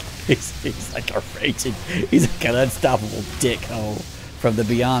 fuck. He's like a raging. He's like an unstoppable dickhole from the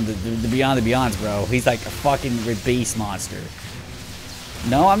beyond, the beyond the beyonds, bro. He's like a fucking beast monster.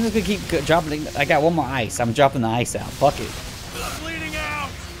 No, I'm just gonna keep dropping. I got one more ice. I'm dropping the ice out. Fuck it. Bleeding out.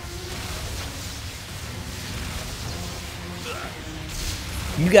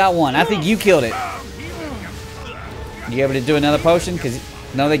 You got one. I think you killed it. You able to do another potion? Cause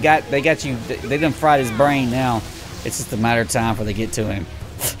no, they got you. They done fried his brain now. It's just a matter of time before they get to him.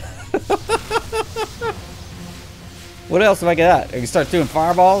 What else have I got? I can start doing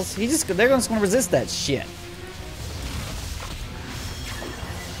fireballs. They're just gonna resist that shit.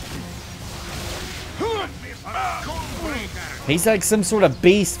 He's like some sort of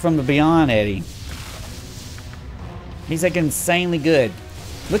beast from the beyond, Eddie. He's like insanely good.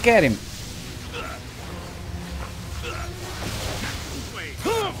 Look at him.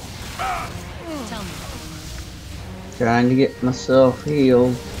 Tell me. Trying to get myself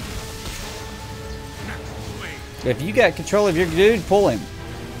healed. If you got control of your dude, pull him.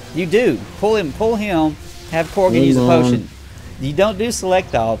 You do. Pull him. Have Corgan use a potion. You don't do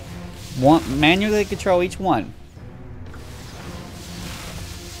select all. Manually control each one.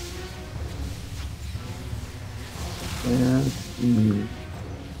 Yeah.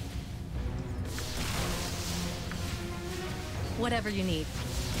 Whatever you need.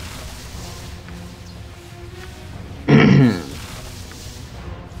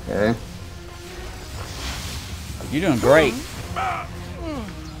 Okay. You're doing great.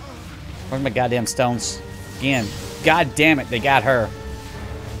 Where's my goddamn stones? Again. God damn it, they got her.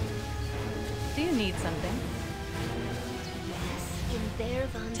 Do you need something?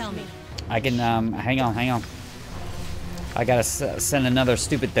 Tell me. I can, hang on. I gotta send another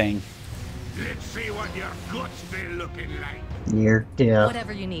stupid thing. Let's see what your guts be looking like. You're dead.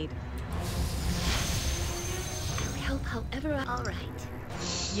 Whatever you need. I'll help however I... All right.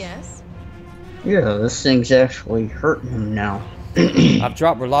 Yes? Yeah, this thing's actually hurting him now. I've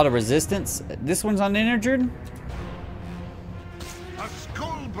dropped a lot of resistance. This one's uninjured? A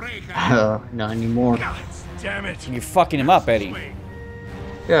skull breaker. Not anymore. Damn it. You're fucking him up, Eddie.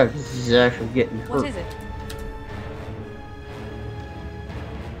 Yeah, this is actually getting hurt. What is it?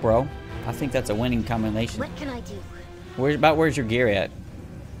 Bro, I think that's a winning combination. What can I do? Where's your gear at?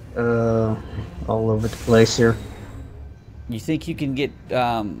 All over the place here. You think you can get,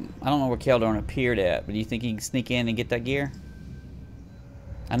 I don't know where Keldorn appeared at, but do you think you can sneak in and get that gear?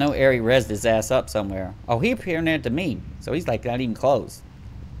 I know Ari rezzed his ass up somewhere. Oh, he appeared there to me, so he's like not even close.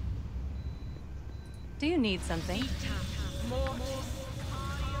 Do you need something?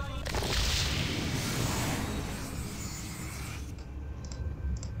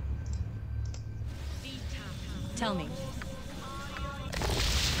 Tell me.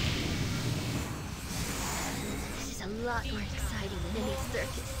 This is a lot more exciting than any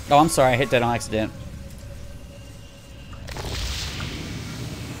circus. Oh, I'm sorry, I hit that on accident.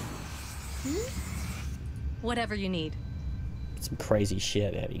 Whatever you need. Some crazy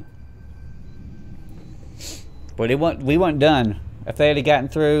shit, Eddie. But we weren't done. If they had gotten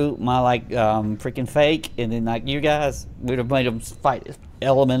through my like freaking fake, and then like you guys, we'd have made them fight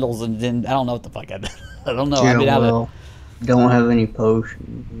elementals, and then I don't know what the fuck I did. I don't know. Yeah, I mean, well, don't have any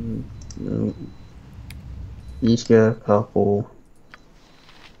potions. No. He's got a couple.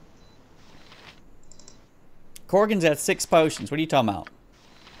 Corgan's at 6 potions. What are you talking about?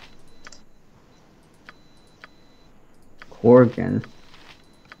 Corgan.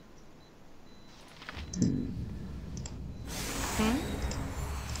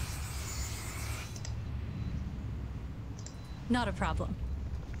 Not a problem.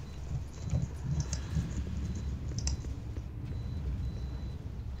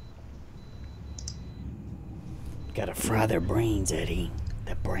 Gotta fry their brains, Eddie.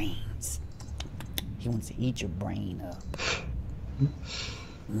 Their brains. He wants to eat your brain up.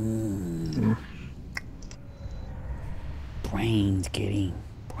 Brains, kitty.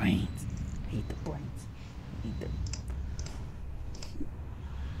 Brains. Eat the brains. Eat them.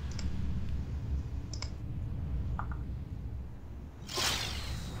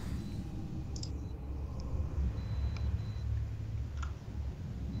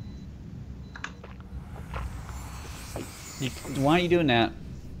 Why are you doing that?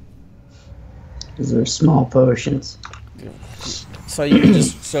 Because they're small potions. So you're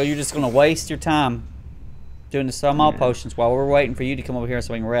just gonna waste your time doing the small potions while we're waiting for you to come over here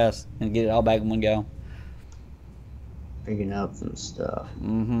so we can rest and get it all back in one go. Picking up some stuff.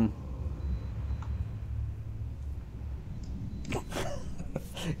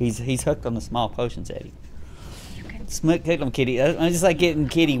 He's hooked on the small potions, Eddie. Take them, Kitty. I just like getting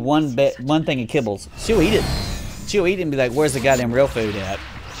Kitty one thing of kibbles. She'll eat it. She'll eat it and be like, "Where's the goddamn real food at?"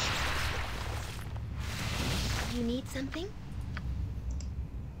 You need something?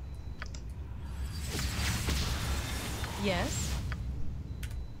 Yes.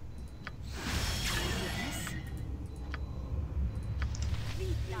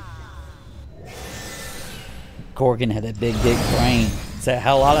 Corgan had that big brain. So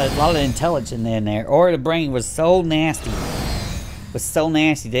had a lot of intelligence in there. Or the brain was so nasty.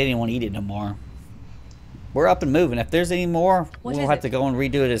 They didn't want to eat it no more. We're up and moving. If there's any more, we'll have to go and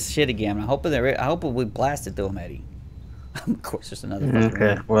redo it as shit again. I hope we blasted through them, Eddie. Of course, there's another.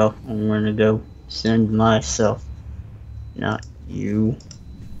 Okay, well, I'm gonna go send myself, not you.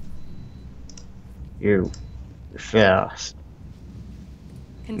 You, fast.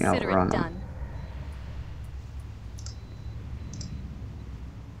 Consider it done.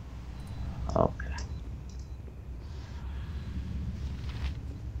 Okay.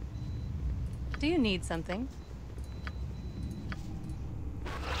 Do you need something?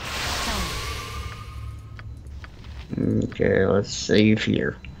 Tell me. Okay, let's save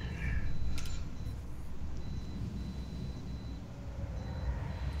here.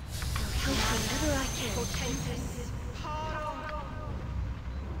 I'll help whenever I can.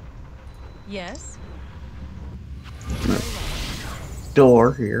 Yes?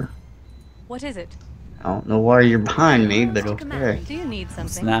 Door here. What is it? I don't know why you're behind me, but okay. Do you need something?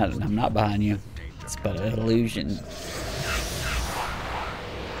 It's not. I'm not behind you. It's but an illusion.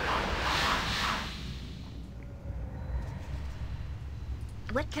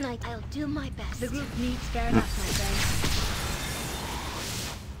 What can I'll do my best. The group needs fair enough, my friend.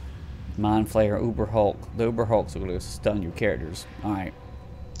 Mind Flayer, Uber Hulk. The Uber Hulks are going to stun your characters. Alright.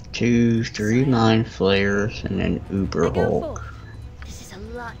 2, 3 Mind Flayers, and then Uber Hulk. This is a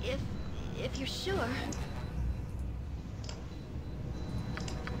lot, if you're sure.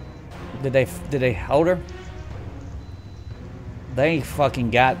 Did they hold her? They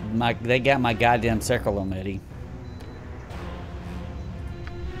fucking got my goddamn circle on Eddie.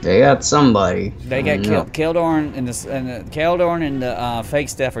 They got somebody. They got killed. Keldorn and Keldorn and the fake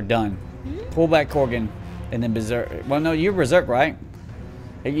Steph are done. Pull back Corgan, and then Berserk. Well, no, you're Berserk, right?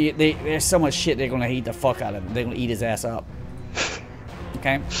 There's so much shit they're gonna eat the fuck out of him. They're gonna eat his ass up.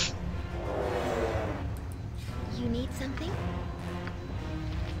 Okay. You need something?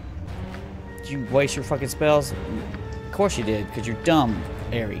 Did you waste your fucking spells? Of course you did, because you're dumb,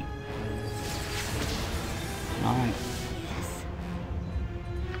 Airy. Alright. Yes.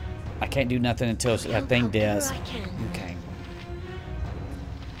 I can't do nothing until that thing does. Okay.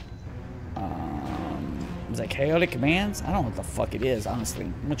 Is that chaotic commands? I don't know what the fuck it is, honestly.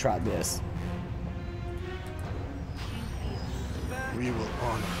 I'm gonna try this. We will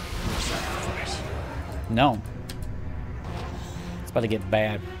honor your sacrifice. No. It's about to get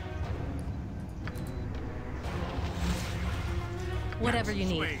bad. Whatever you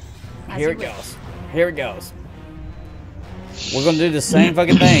need. Here it goes. Here it goes. We're gonna do the same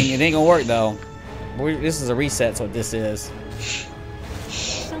fucking thing. It ain't gonna work though. This is a reset, so what this is.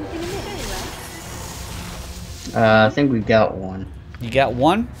 Something new, I think we got one. You got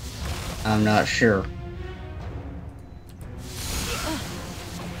one? I'm not sure.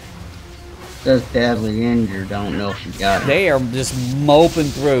 Says badly injured. Don't know if you got it. They are just moping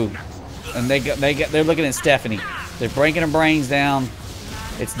through, and they're looking at Stephanie. They're breaking her brains down.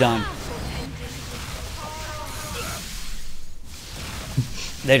 It's done.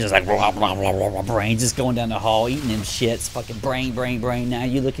 They're just like blah, blah, blah, blah, blah, brain, just going down the hall, eating them shits. Fucking brain, brain, brain. Now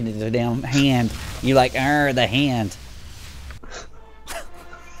you looking at the damn hand. You like, the hand.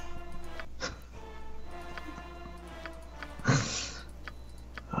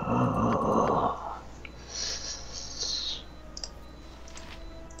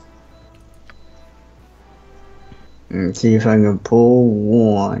 Let's see if I can pull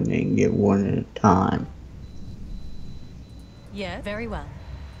one and get one at a time. Yeah, very well.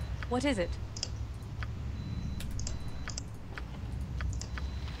 What is it?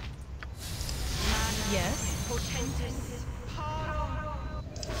 Yes?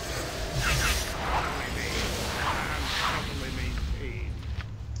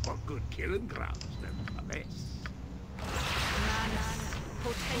 For good killing grounds, nevertheless.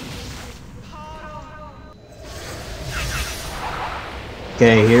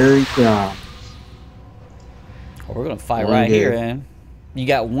 Okay, here he comes. Oh, we're gonna fight One right dude. here, man. You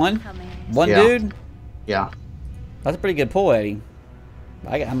got one? One Yeah. dude? Yeah. That's a pretty good pull, Eddie.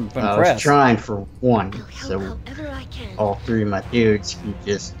 I'm impressed. I was trying for one, so However I can. all three of my dudes can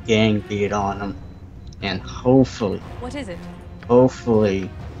just gang beat on them, and hopefully, What is it? hopefully,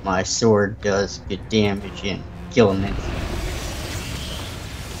 my sword does good damage and kill him.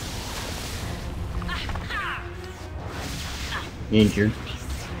 Injured,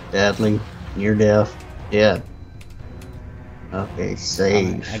 badly, near death, dead. Okay,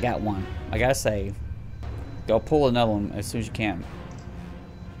 save. Right, I got one. I gotta save. Go pull another one as soon as you can.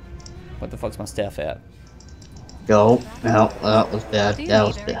 What the fuck's my staff at? Go. No, that was bad. That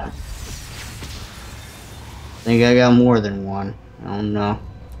was bad. I think I got more than one. I don't know.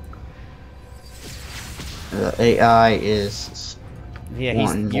 The AI is Yeah,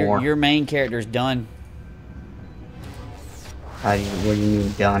 wanting more. your main character's done. What do you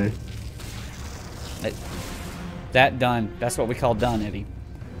mean done? That done. That's what we call done, Eddie.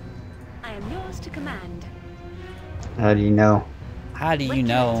 I am yours to command. How do you know? How do you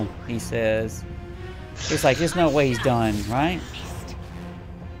know? He says. It's like there's no way he's done, right?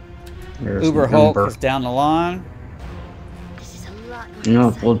 There's Uber an Hulk Uber. is down the line. No,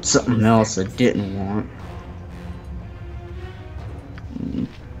 I pulled something else I didn't want.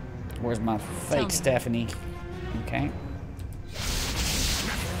 Where's my fake Stephanie? Okay.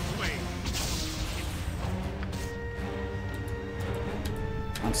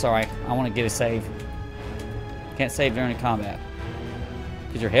 I'm sorry. I want to get a save. Can't save during the combat.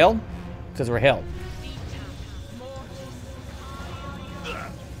 Because you're held? Because we're held.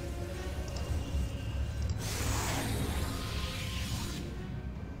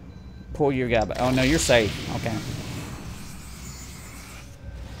 Pull your guy back. Oh no, you're safe. Okay.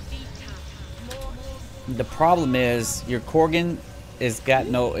 The problem is your Corgan is got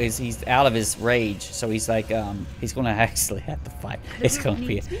no he's out of his rage, so he's like he's gonna actually have to fight. It's gonna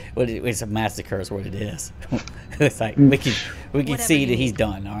be it's a massacre is what it is. It's like we can see that he's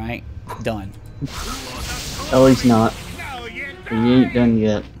done. All right, done. Oh, he's not. He ain't done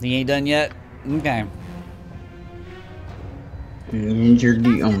yet. He ain't done yet. Okay. He injured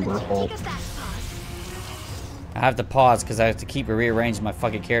the Umber Hulk. I have to pause because I have to keep rearranging my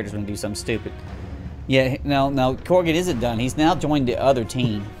fucking characters when I do something stupid. Yeah, no, Corgan isn't done. He's now joined the other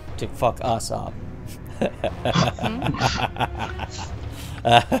team to fuck us up.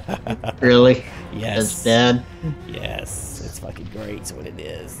 Really? Yes. That's bad? Yes. It's fucking great. It's what it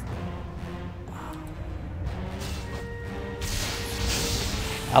is.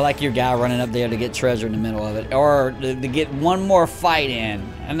 I like your guy running up there to get treasure in the middle of it, or to get one more fight in.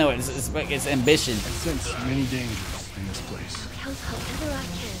 I know it's ambition. I sense many dangers in this place. Help however I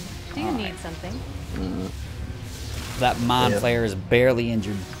can. Do you need something? That mind flayer is barely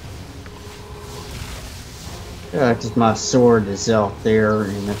injured. Yeah, because my sword is out there,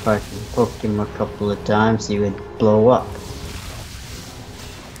 and if I can poke him a couple of times, he would blow up.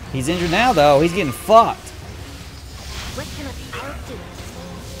 He's injured now, though. He's getting fucked. What can a power do?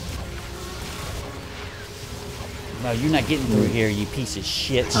 No, you're not getting through here, you piece of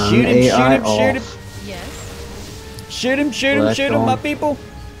shit. Shoot Shoot him, shoot him, shoot him. Yes. Shoot him, shoot him, shoot him, my people.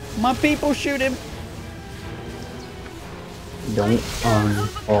 My people, shoot him. Don't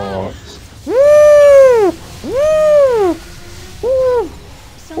unpause. Woo! Woo! Woo!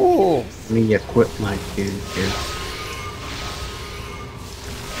 Ooh. Let me equip my dude here.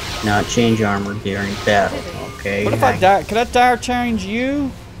 Not change armor during battle, okay? What if I die? Could I dire change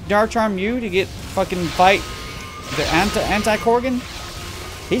you? Dire charm you to get fucking fight the anti-Corgan?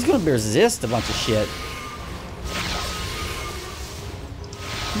 He's gonna resist a bunch of shit.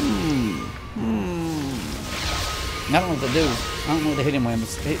 I don't know what to do. I don't know what to hit him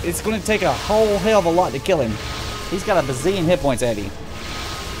with. It's gonna take a whole hell of a lot to kill him. He's got a bazillion hit points, Eddie.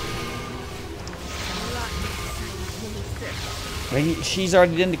 She's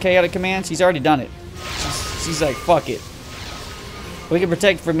already done the chaotic command. She's already done it. She's like, fuck it. We can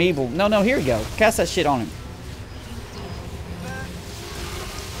protect from evil. No, here we go. Cast that shit on him.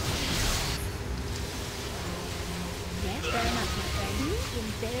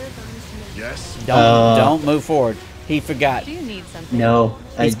 Yes. Don't move forward. He forgot. Do you need something? No,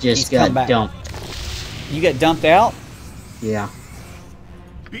 I just got dumped. You got dumped out? Yeah.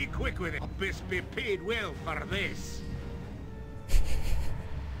 Be quick with it. Best be paid well for this.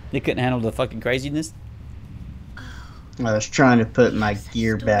 They couldn't handle the fucking craziness? I was trying to put my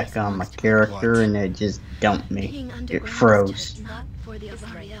gear back on my character and it just dumped me. It froze. Not for the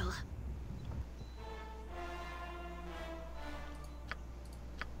Avariel.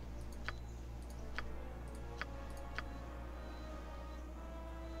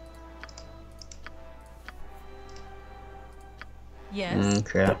 Yes.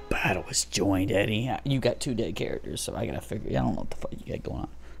 Okay. The battle is joined, Eddie. You got 2 dead characters, so I gotta figure. I don't know what the fuck you got going on.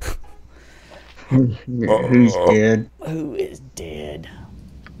 Who's dead? Who is dead?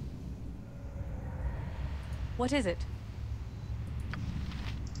 What is it?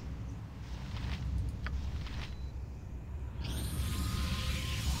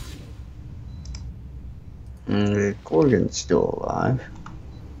 Corgan's still alive.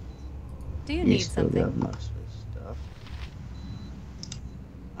 Do you He's need still something? got most of his stuff.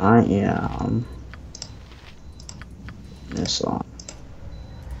 I am this on.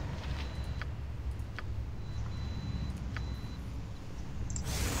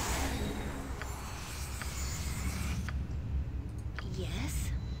 Yes.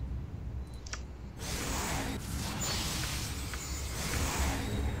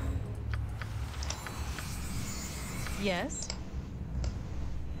 Yes.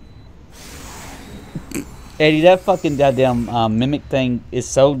 Eddie, that fucking goddamn mimic thing is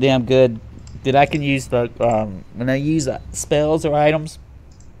so damn good that I can use the when I use spells or items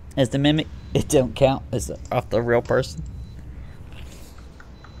as the mimic, it don't count as off the real person.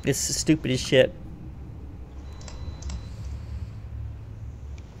 It's stupid as shit.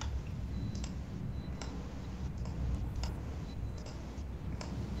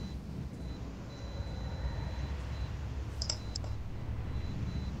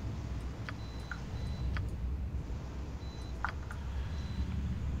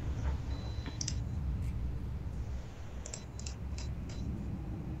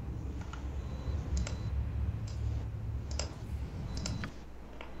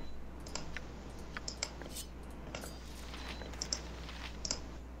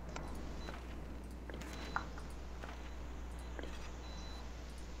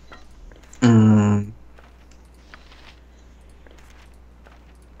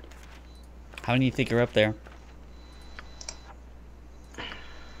 How many do you think are up there?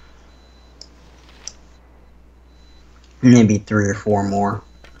 Maybe 3 or 4 more.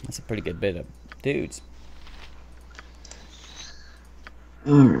 That's a pretty good bit of dudes.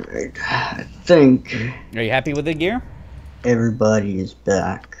 Alright, I think... Are you happy with the gear? Everybody is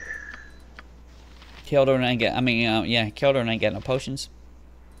back. Keldor ain't got, Keldor ain't got no potions.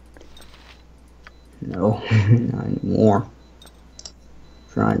 No, not anymore.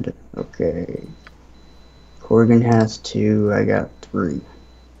 Trying to, okay. Corgan has 2, I got 3.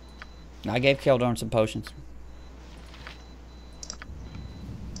 I gave Keldor some potions.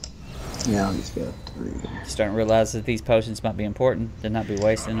 Now he's got 3. Starting to realize that these potions might be important. They'll not be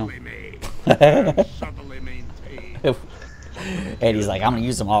wasting them. Eddie's like, I'm gonna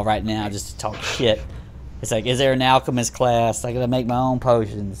use them all right now just to talk shit. It's like, is there an alchemist class? I gotta make my own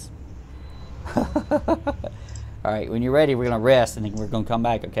potions. Alright, when you're ready, we're gonna rest and then we're gonna come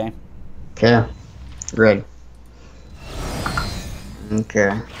back, okay? Okay. Ready.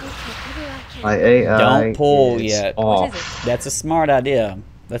 Okay. My AI don't pull is yet. Off. That's a smart idea.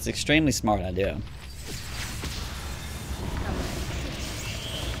 That's an extremely smart idea.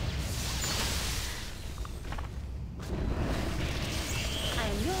 I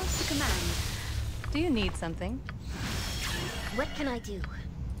am yours to command. Do you need something? What can I do?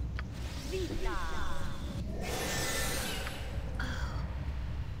 Oh,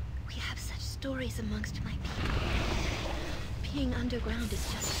 we have such stories amongst my people. Being underground is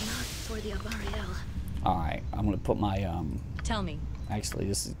just not for the Avariel. Alright, I'm gonna put my Tell me. Actually,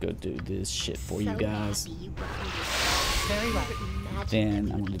 this is good. Do this shit for you guys. Very well.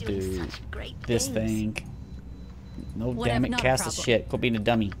 Then I'm gonna do this thing. No, Whatever, damn it, not a cast the problem. shit. Quit being a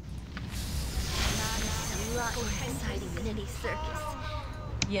dummy. A lot more exciting than any circus.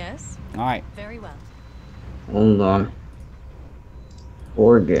 Yes. Alright. Very well. Hold on.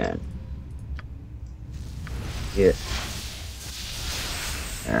 Organ. Yeah.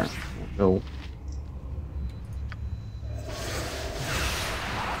 There. Go.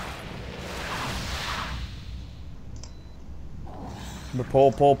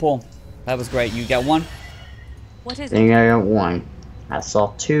 Pull. That was great. You got one? What I is think it? I got 1. I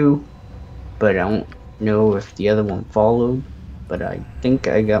saw 2, but I don't know if the other one followed. But I think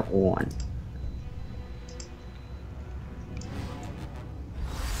I got 1.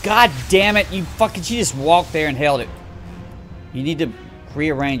 God damn it! You just walked there and held it. You need to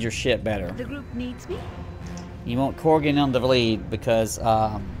rearrange your shit better. The group needs me? You want Corgan on the lead because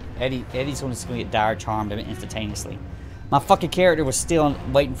Eddie's going to get dire charmed instantaneously. My fucking character was still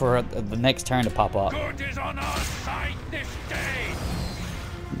waiting for the next turn to pop up. Good is on our side this day.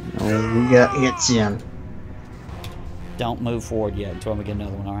 Oh, we got hits in. Don't move forward yet until I get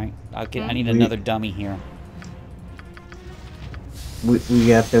another one, alright? I need another dummy here. We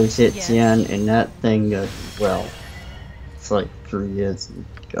got those hits Yes. in, and that thing goes, well, it's like 3 years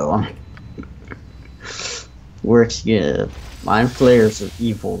ago. Works good. Mind flayers are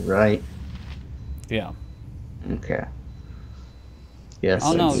evil, right? Yeah. Okay. Yes.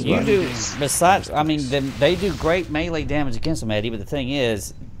 Oh no, that's you right. do. Besides, I mean, they do great melee damage against them, Eddie. But the thing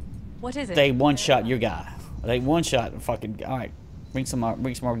is, What is it? they one-shot your guy. They one-shot fucking. All right, bring some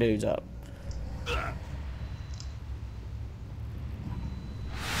more dudes up.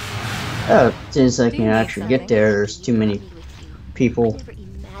 As soon as I Do can you need actually get something? there, there's too many people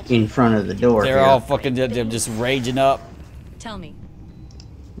in front of the door. They're here. all fucking just raging up. Tell me.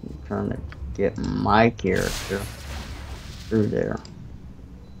 I'm trying to get my character through there.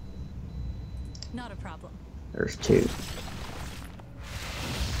 Not a problem. There's 2.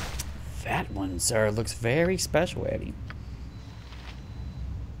 That one, sir, looks very special, Eddie.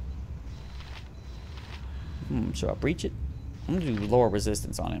 Should I breach it? I'm gonna do lower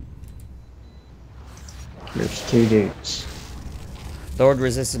resistance on it. There's 2 dudes. Lowered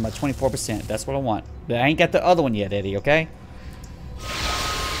resistance by 24%. That's what I want. But I ain't got the other one yet, Eddie, okay?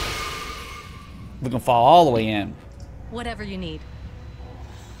 We're gonna fall all the way in. Whatever you need.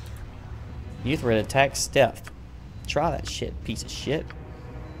 Youth threat attack stealth. Try that shit, piece of shit.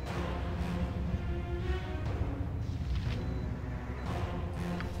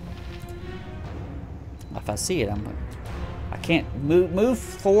 If I see it, I'm like, I can't move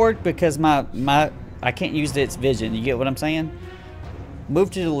forward because my I can't use its vision. You get what I'm saying?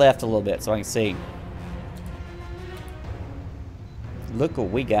 Move to the left a little bit so I can see. Look what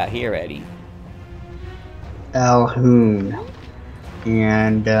we got here, Eddie. Alhoon.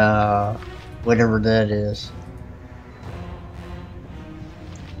 And, whatever that is.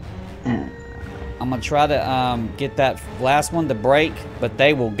 I'm gonna try to get that last one to break, but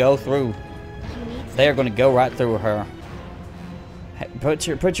they will go through. They are gonna go right through her. Put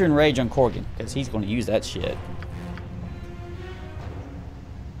your enrage on Corgan, because he's going to use that shit.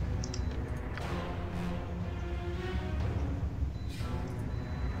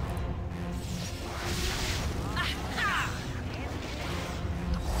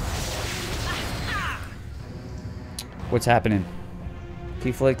 What's happening?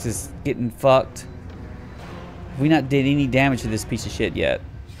 Keyflix is getting fucked. We not did any damage to this piece of shit yet.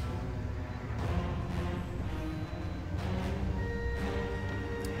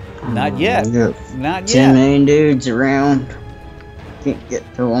 Not yet. Not yet. Too many dudes around. Can't get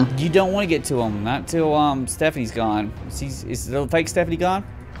to them. You don't want to get to them. Not till Stephanie's gone. Is the fake Stephanie gone?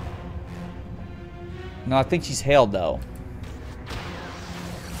 No, I think she's held though.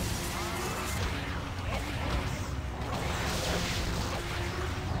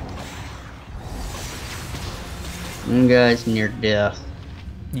 You guys near death.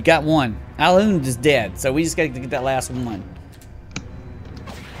 You got one. Alun is dead, so we just got to get that last one.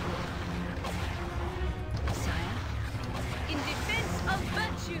 In defense of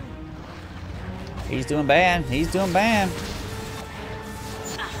virtue. He's doing bad. He's doing bad.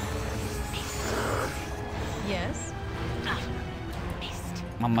 Yes.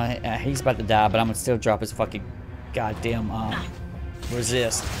 He's about to die, but I'm gonna still drop his fucking goddamn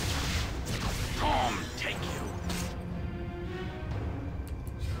resist.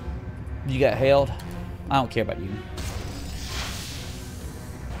 You got held. I don't care about you.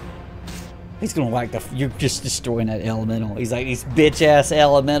 He's gonna like you're just destroying that elemental. He's like, these bitch ass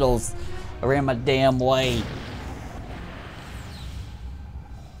elementals are in my damn way.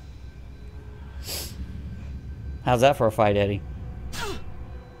 How's that for a fight, Eddie?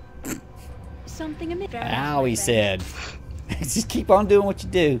 Something amiss. Ow, he said. Just keep on doing what you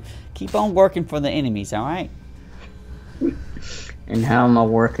do. Keep on working for the enemies, alright? And how am I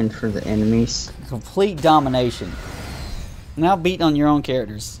working for the enemies? Complete domination. Now beating on your own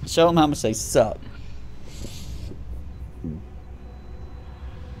characters. Show them how much they suck.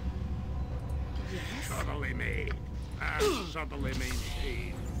 Subtly made and subtly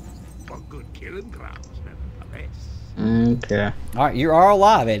maintained. For good killing grounds, nevertheless. Okay. Alright, you're all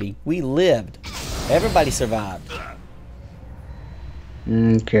alive, Eddie. We lived. Everybody survived.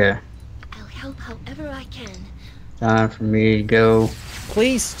 Okay. I'll help however I can. Time for me to go.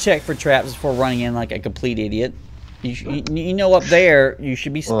 Please check for traps before running in like a complete idiot. You know up there, you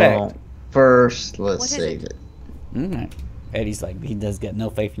should be spec. Well, first, let's save it. Alright. Eddie's like, he does got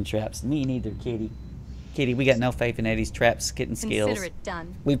no faith in traps. Me neither, Kitty. Kitty, we got no faith in Eddie's traps getting skills. Consider it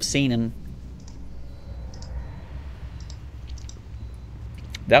done. We've seen him.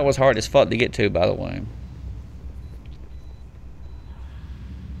 That was hard as fuck to get to, by the way.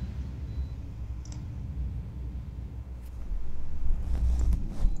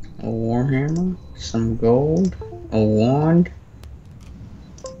 A warhammer, some gold, a wand,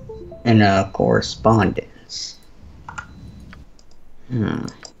 and a correspondence.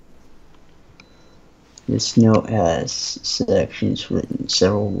 This note has sections written in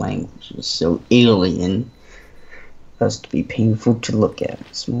several languages, so alien as to be painful to look at.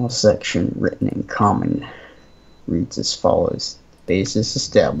 A small section written in common reads as follows. The base is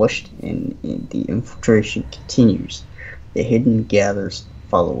established and the infiltration continues. The hidden gathers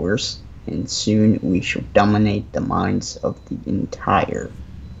followers, and soon we shall dominate the minds of the entire.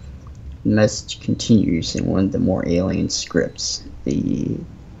 The message continues in one of the more alien scripts. The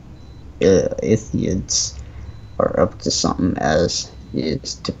Ithians are up to something, as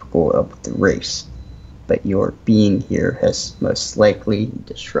is typical of the race, but your being here has most likely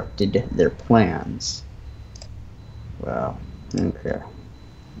disrupted their plans. Wow, okay.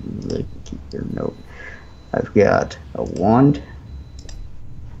 They can keep their note. I've got a wand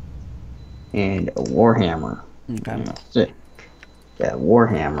and a warhammer. Okay. Sick. That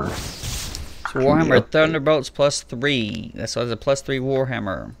warhammer. So Warhammer Thunderbolts +3. That's why it's a +3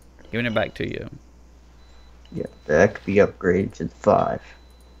 Warhammer. Giving it back to you. Yeah, that could be upgraded to 5.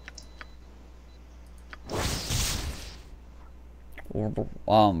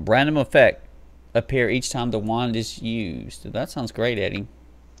 Random effect appear each time the wand is used. That sounds great, Eddie.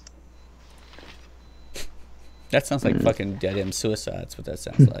 That sounds like fucking goddamn suicide. That's what that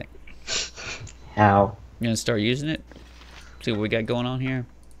sounds like. How? You gonna start using it? See what we got going on here?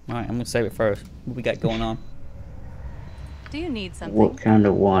 Alright, I'm gonna save it first. What we got going on? Do you need something? What kind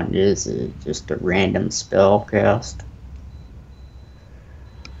of wand is it? Just a random spell cast?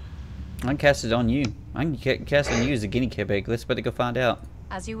 I can cast it on you. I can cast it on you as a guinea pig. Let's better go find out.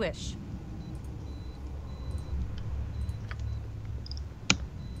 As you wish.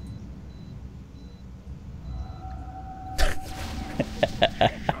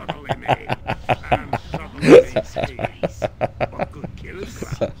 Subtly made and subtly maintained. For good killing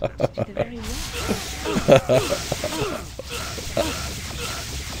The very one.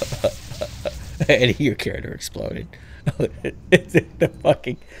 Eddie, your character exploded. The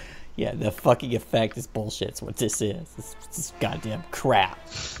fucking, yeah, the fucking effect is bullshit. It's what this is. This goddamn crap.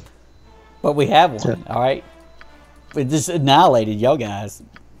 But we have one, all right. We just annihilated y'all guys.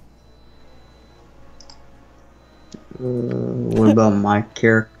 What about my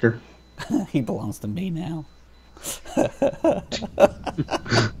character? He belongs to me now.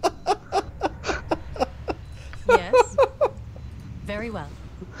 Yes. Very well.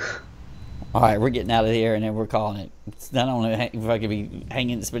 All right, we're getting out of here, and then we're calling it. It's not only if I could be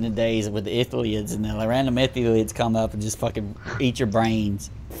hanging, spending days with the Ithiliids, and the random Ithiliids come up and just fucking eat your brains.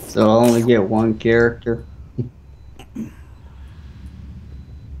 So I only get one character.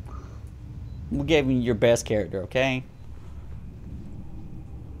 We'll give you your best character, okay?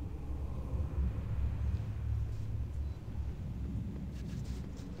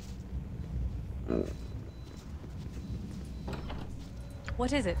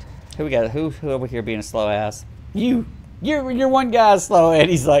 What is it? Who we got? Who over here being a slow ass? You're one guy's slow, and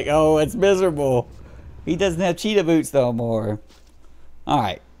he's like, oh, it's miserable. He doesn't have cheetah boots no more. All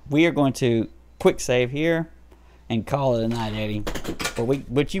right, we are going to quick save here and call it a night, Eddie. But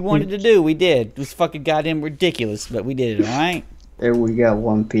what you wanted to do, we did. It was fucking goddamn ridiculous, but we did it. All right. There we got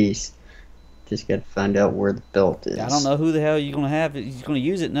one piece. Just got to find out where the belt is. I don't know who the hell you're gonna have. He's gonna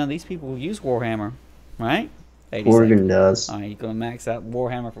use it. None of these people use Warhammer, right? Corgan does. All right, you're gonna max out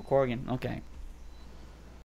Warhammer for Corgan. Okay.